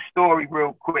tell y'all a story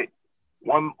real quick.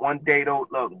 One day though,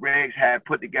 look, Griggs had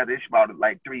put together, it's about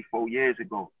like 3-4 years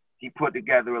ago. He put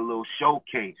together a little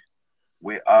showcase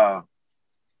with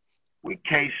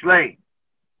K Slay,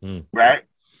 right?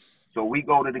 So we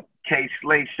go to the K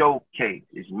Slay showcase.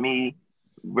 It's me,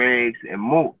 Riggs, and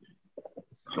Moose.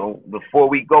 So before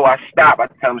we go, I stop. I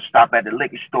tell him to stop at the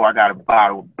liquor store. I got a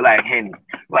bottle of Black Henny.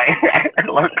 Like,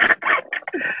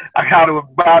 I got a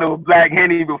bottle of Black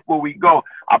Henny before we go.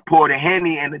 I pour the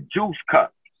Henny in a juice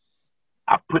cup.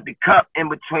 I put the cup in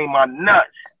between my nuts.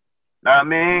 Know what I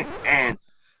mean? And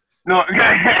no,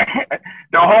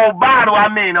 the whole bottle.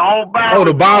 Oh,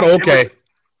 the bottle. Okay.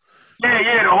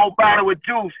 Yeah, the whole bottle with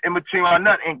juice in between my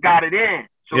nuts and got it in.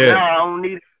 So now I don't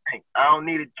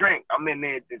need a drink. I'm in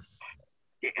there just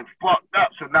getting fucked up.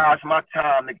 So now it's my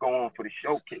time to go on for the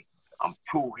showcase. I'm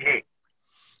too hit.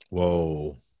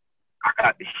 Whoa. I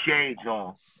got the shades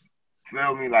on.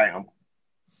 Feel me? Like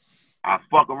I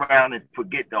fuck around and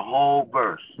forget the whole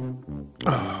verse.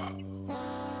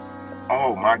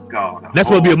 Oh my God. That's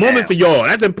supposed to be a moment for y'all.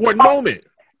 That's an important moment.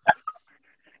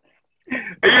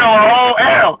 A whole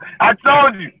L. I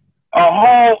told you. A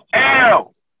whole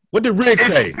L. What did Riggs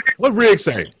say? What Riggs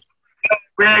say?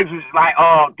 Riggs was like,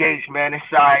 oh, Gage, man, it's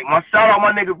all right. My shout out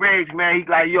my nigga Riggs, man. He's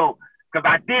like, yo, because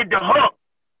I did the hook.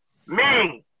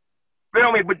 Man.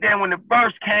 Feel me? But then when the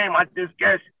verse came, I just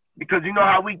guess, because you know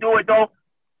how we do it, though?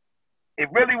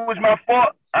 It really was my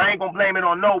fault. I ain't gonna blame it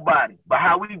on nobody. But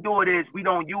how we do it is we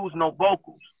don't use no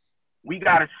vocals. We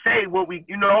gotta say what we,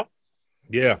 you know.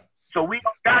 Yeah. So we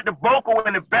got the vocal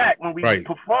in the back when we Right.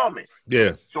 perform it.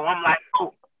 Yeah. So I'm like,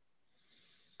 oh,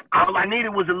 all I needed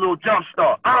was a little jump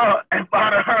start. And if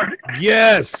I'd have heard it,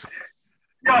 Yes.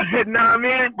 y'all said, know what I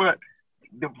mean? But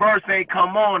the verse ain't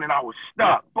come on, and I was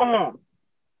stuck. Boom.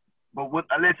 But what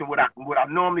I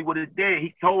normally would have did,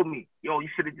 he told me, yo, you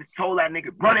should have just told that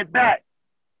nigga, run it back.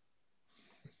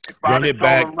 If I'd Run have it told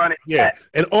back. him, run it Yeah. back.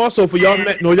 And also for y'all,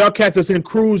 y'all cats that's in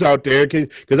crews out there,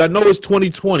 because I know it's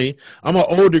 2020. I'm an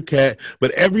older cat,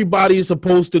 but everybody is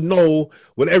supposed to know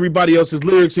what everybody else's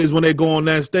lyrics is when they go on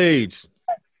that stage.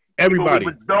 Everybody.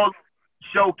 It was Dolo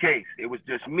showcase. It was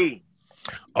just me.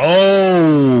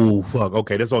 Oh, fuck.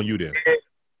 Okay, that's on you then.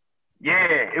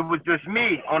 Yeah, it was just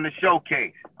me on the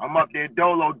showcase. I'm up there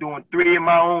Dolo doing 3 of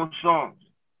my own songs.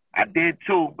 I did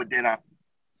 2, but then I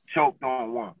choked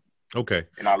on 1. Okay.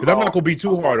 And I Because I'm not lost. going to be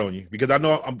too hard on you, because I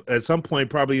know at some point,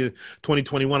 probably in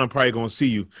 2021, I'm probably going to see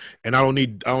you, and I don't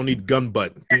need gun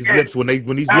butt. These lips, when these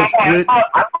lips split.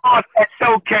 I lost that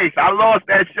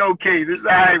showcase. It's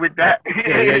all right with that.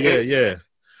 Yeah.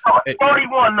 Shorty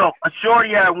won, though. Shorty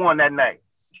had won that night.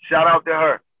 Shout out to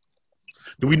her.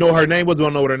 Do we know her name? Do I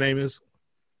know what her name is?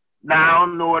 Nah, I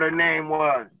don't know what her name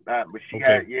was, but she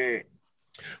had, yeah.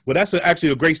 Well, that's actually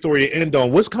a great story to end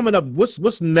on. What's coming up?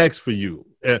 What's next for you?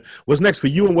 What's next for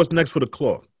you, and what's next for the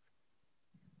Claw?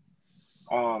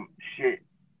 Shit.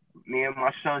 Me and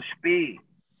my son Speed.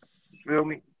 You feel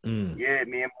me? Yeah,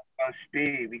 me and my son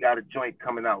Speed. We got a joint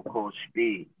coming out called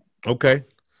Speed. Okay.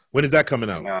 When is that coming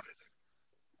out?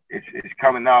 It's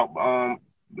coming out.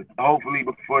 Hopefully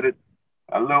before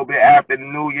a little bit after the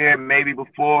new year, maybe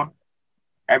before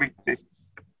everything.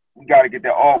 We got to get the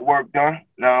artwork done,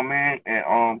 you know what I mean?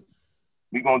 And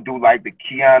we going to do like the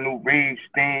Keanu Reeves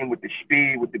thing with the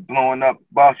speed, with the blowing up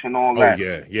bus and all that.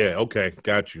 Oh, yeah, okay,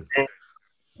 got you.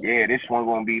 Yeah, this one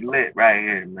going to be lit right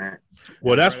here, man.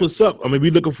 Well, that's what's up. I mean,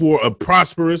 we're looking for a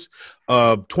prosperous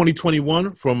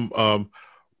 2021 from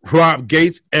Rob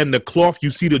Gates and the Cloth. You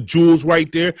see the jewels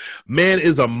right there. Man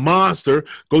is a monster.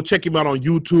 Go check him out on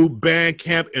YouTube,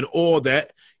 Bandcamp, and all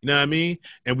that. You know what I mean?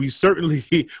 And we certainly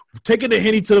taking the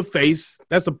Henny to the face.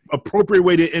 That's an appropriate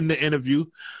way to end the interview.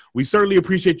 We certainly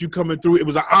appreciate you coming through. It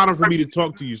was an honor for me to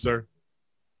talk to you, sir.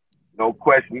 No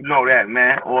question. You know that,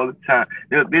 man, all the time.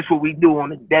 This what we do on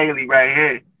the daily right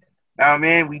here. You know what I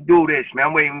mean? We do this, man.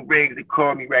 I'm waiting for Riggs to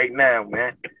call me right now,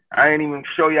 man. I ain't even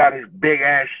show y'all this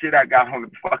big-ass shit I got on the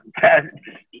fucking passenger.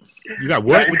 You got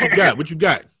what? What you got? What you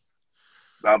got?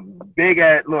 A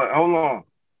big-ass, look, hold on.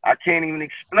 I can't even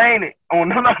explain it. Oh,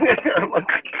 no.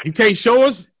 You can't show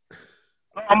us?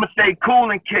 I'm going to stay cool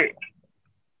and kick.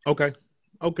 Okay.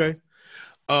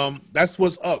 That's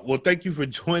what's up. Well, thank you for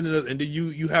joining us, and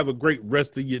you have a great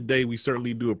rest of your day. We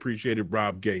certainly do appreciate it,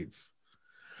 Rob Gates.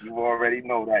 You already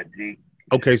know that, G.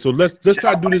 Okay, so let's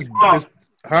try to do this.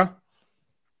 Huh?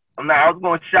 I was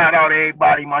going to shout out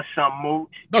everybody, my son Mooch.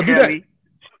 No, do Kelly.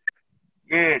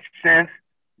 Yeah, Sense.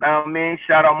 Know what I mean?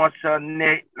 Shout out my son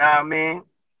Nick. Know what I mean?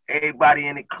 Everybody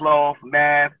in the Cloth,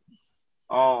 Mav.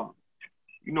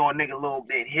 You know, a nigga a little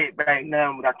bit hit right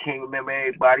now, but I can't remember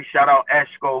everybody. Shout out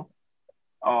Esco.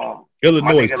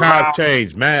 Illinois, times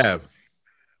change, Mav.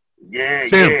 Yeah,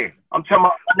 Sam. yeah. I'm talking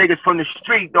about my niggas from the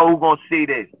street, though, who gonna see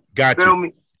this. Got Feel you.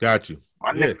 me? Got you.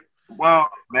 My nigga, well,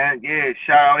 man, yeah.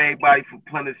 Shout out everybody from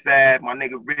Plymouth Fab. My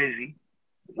nigga Rizzy.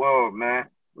 Whoa, man.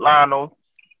 Lionel.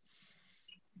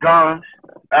 Guns.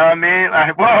 I mean,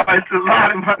 like, whoa, it's a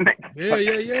lot of my niggas.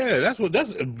 Yeah.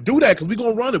 Do that, because we're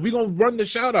gonna run it. We're gonna run the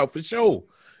shout out for sure.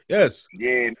 Yes.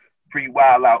 Yeah, pretty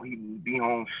wild out. He will be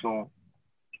home soon.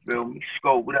 Feel me?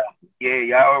 Scope it up. Yeah,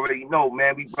 y'all already know,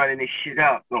 man. We running this shit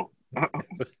out, though.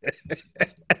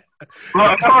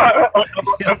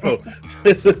 Yo,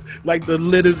 this is like the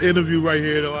littest interview right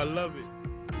here, though. I love it.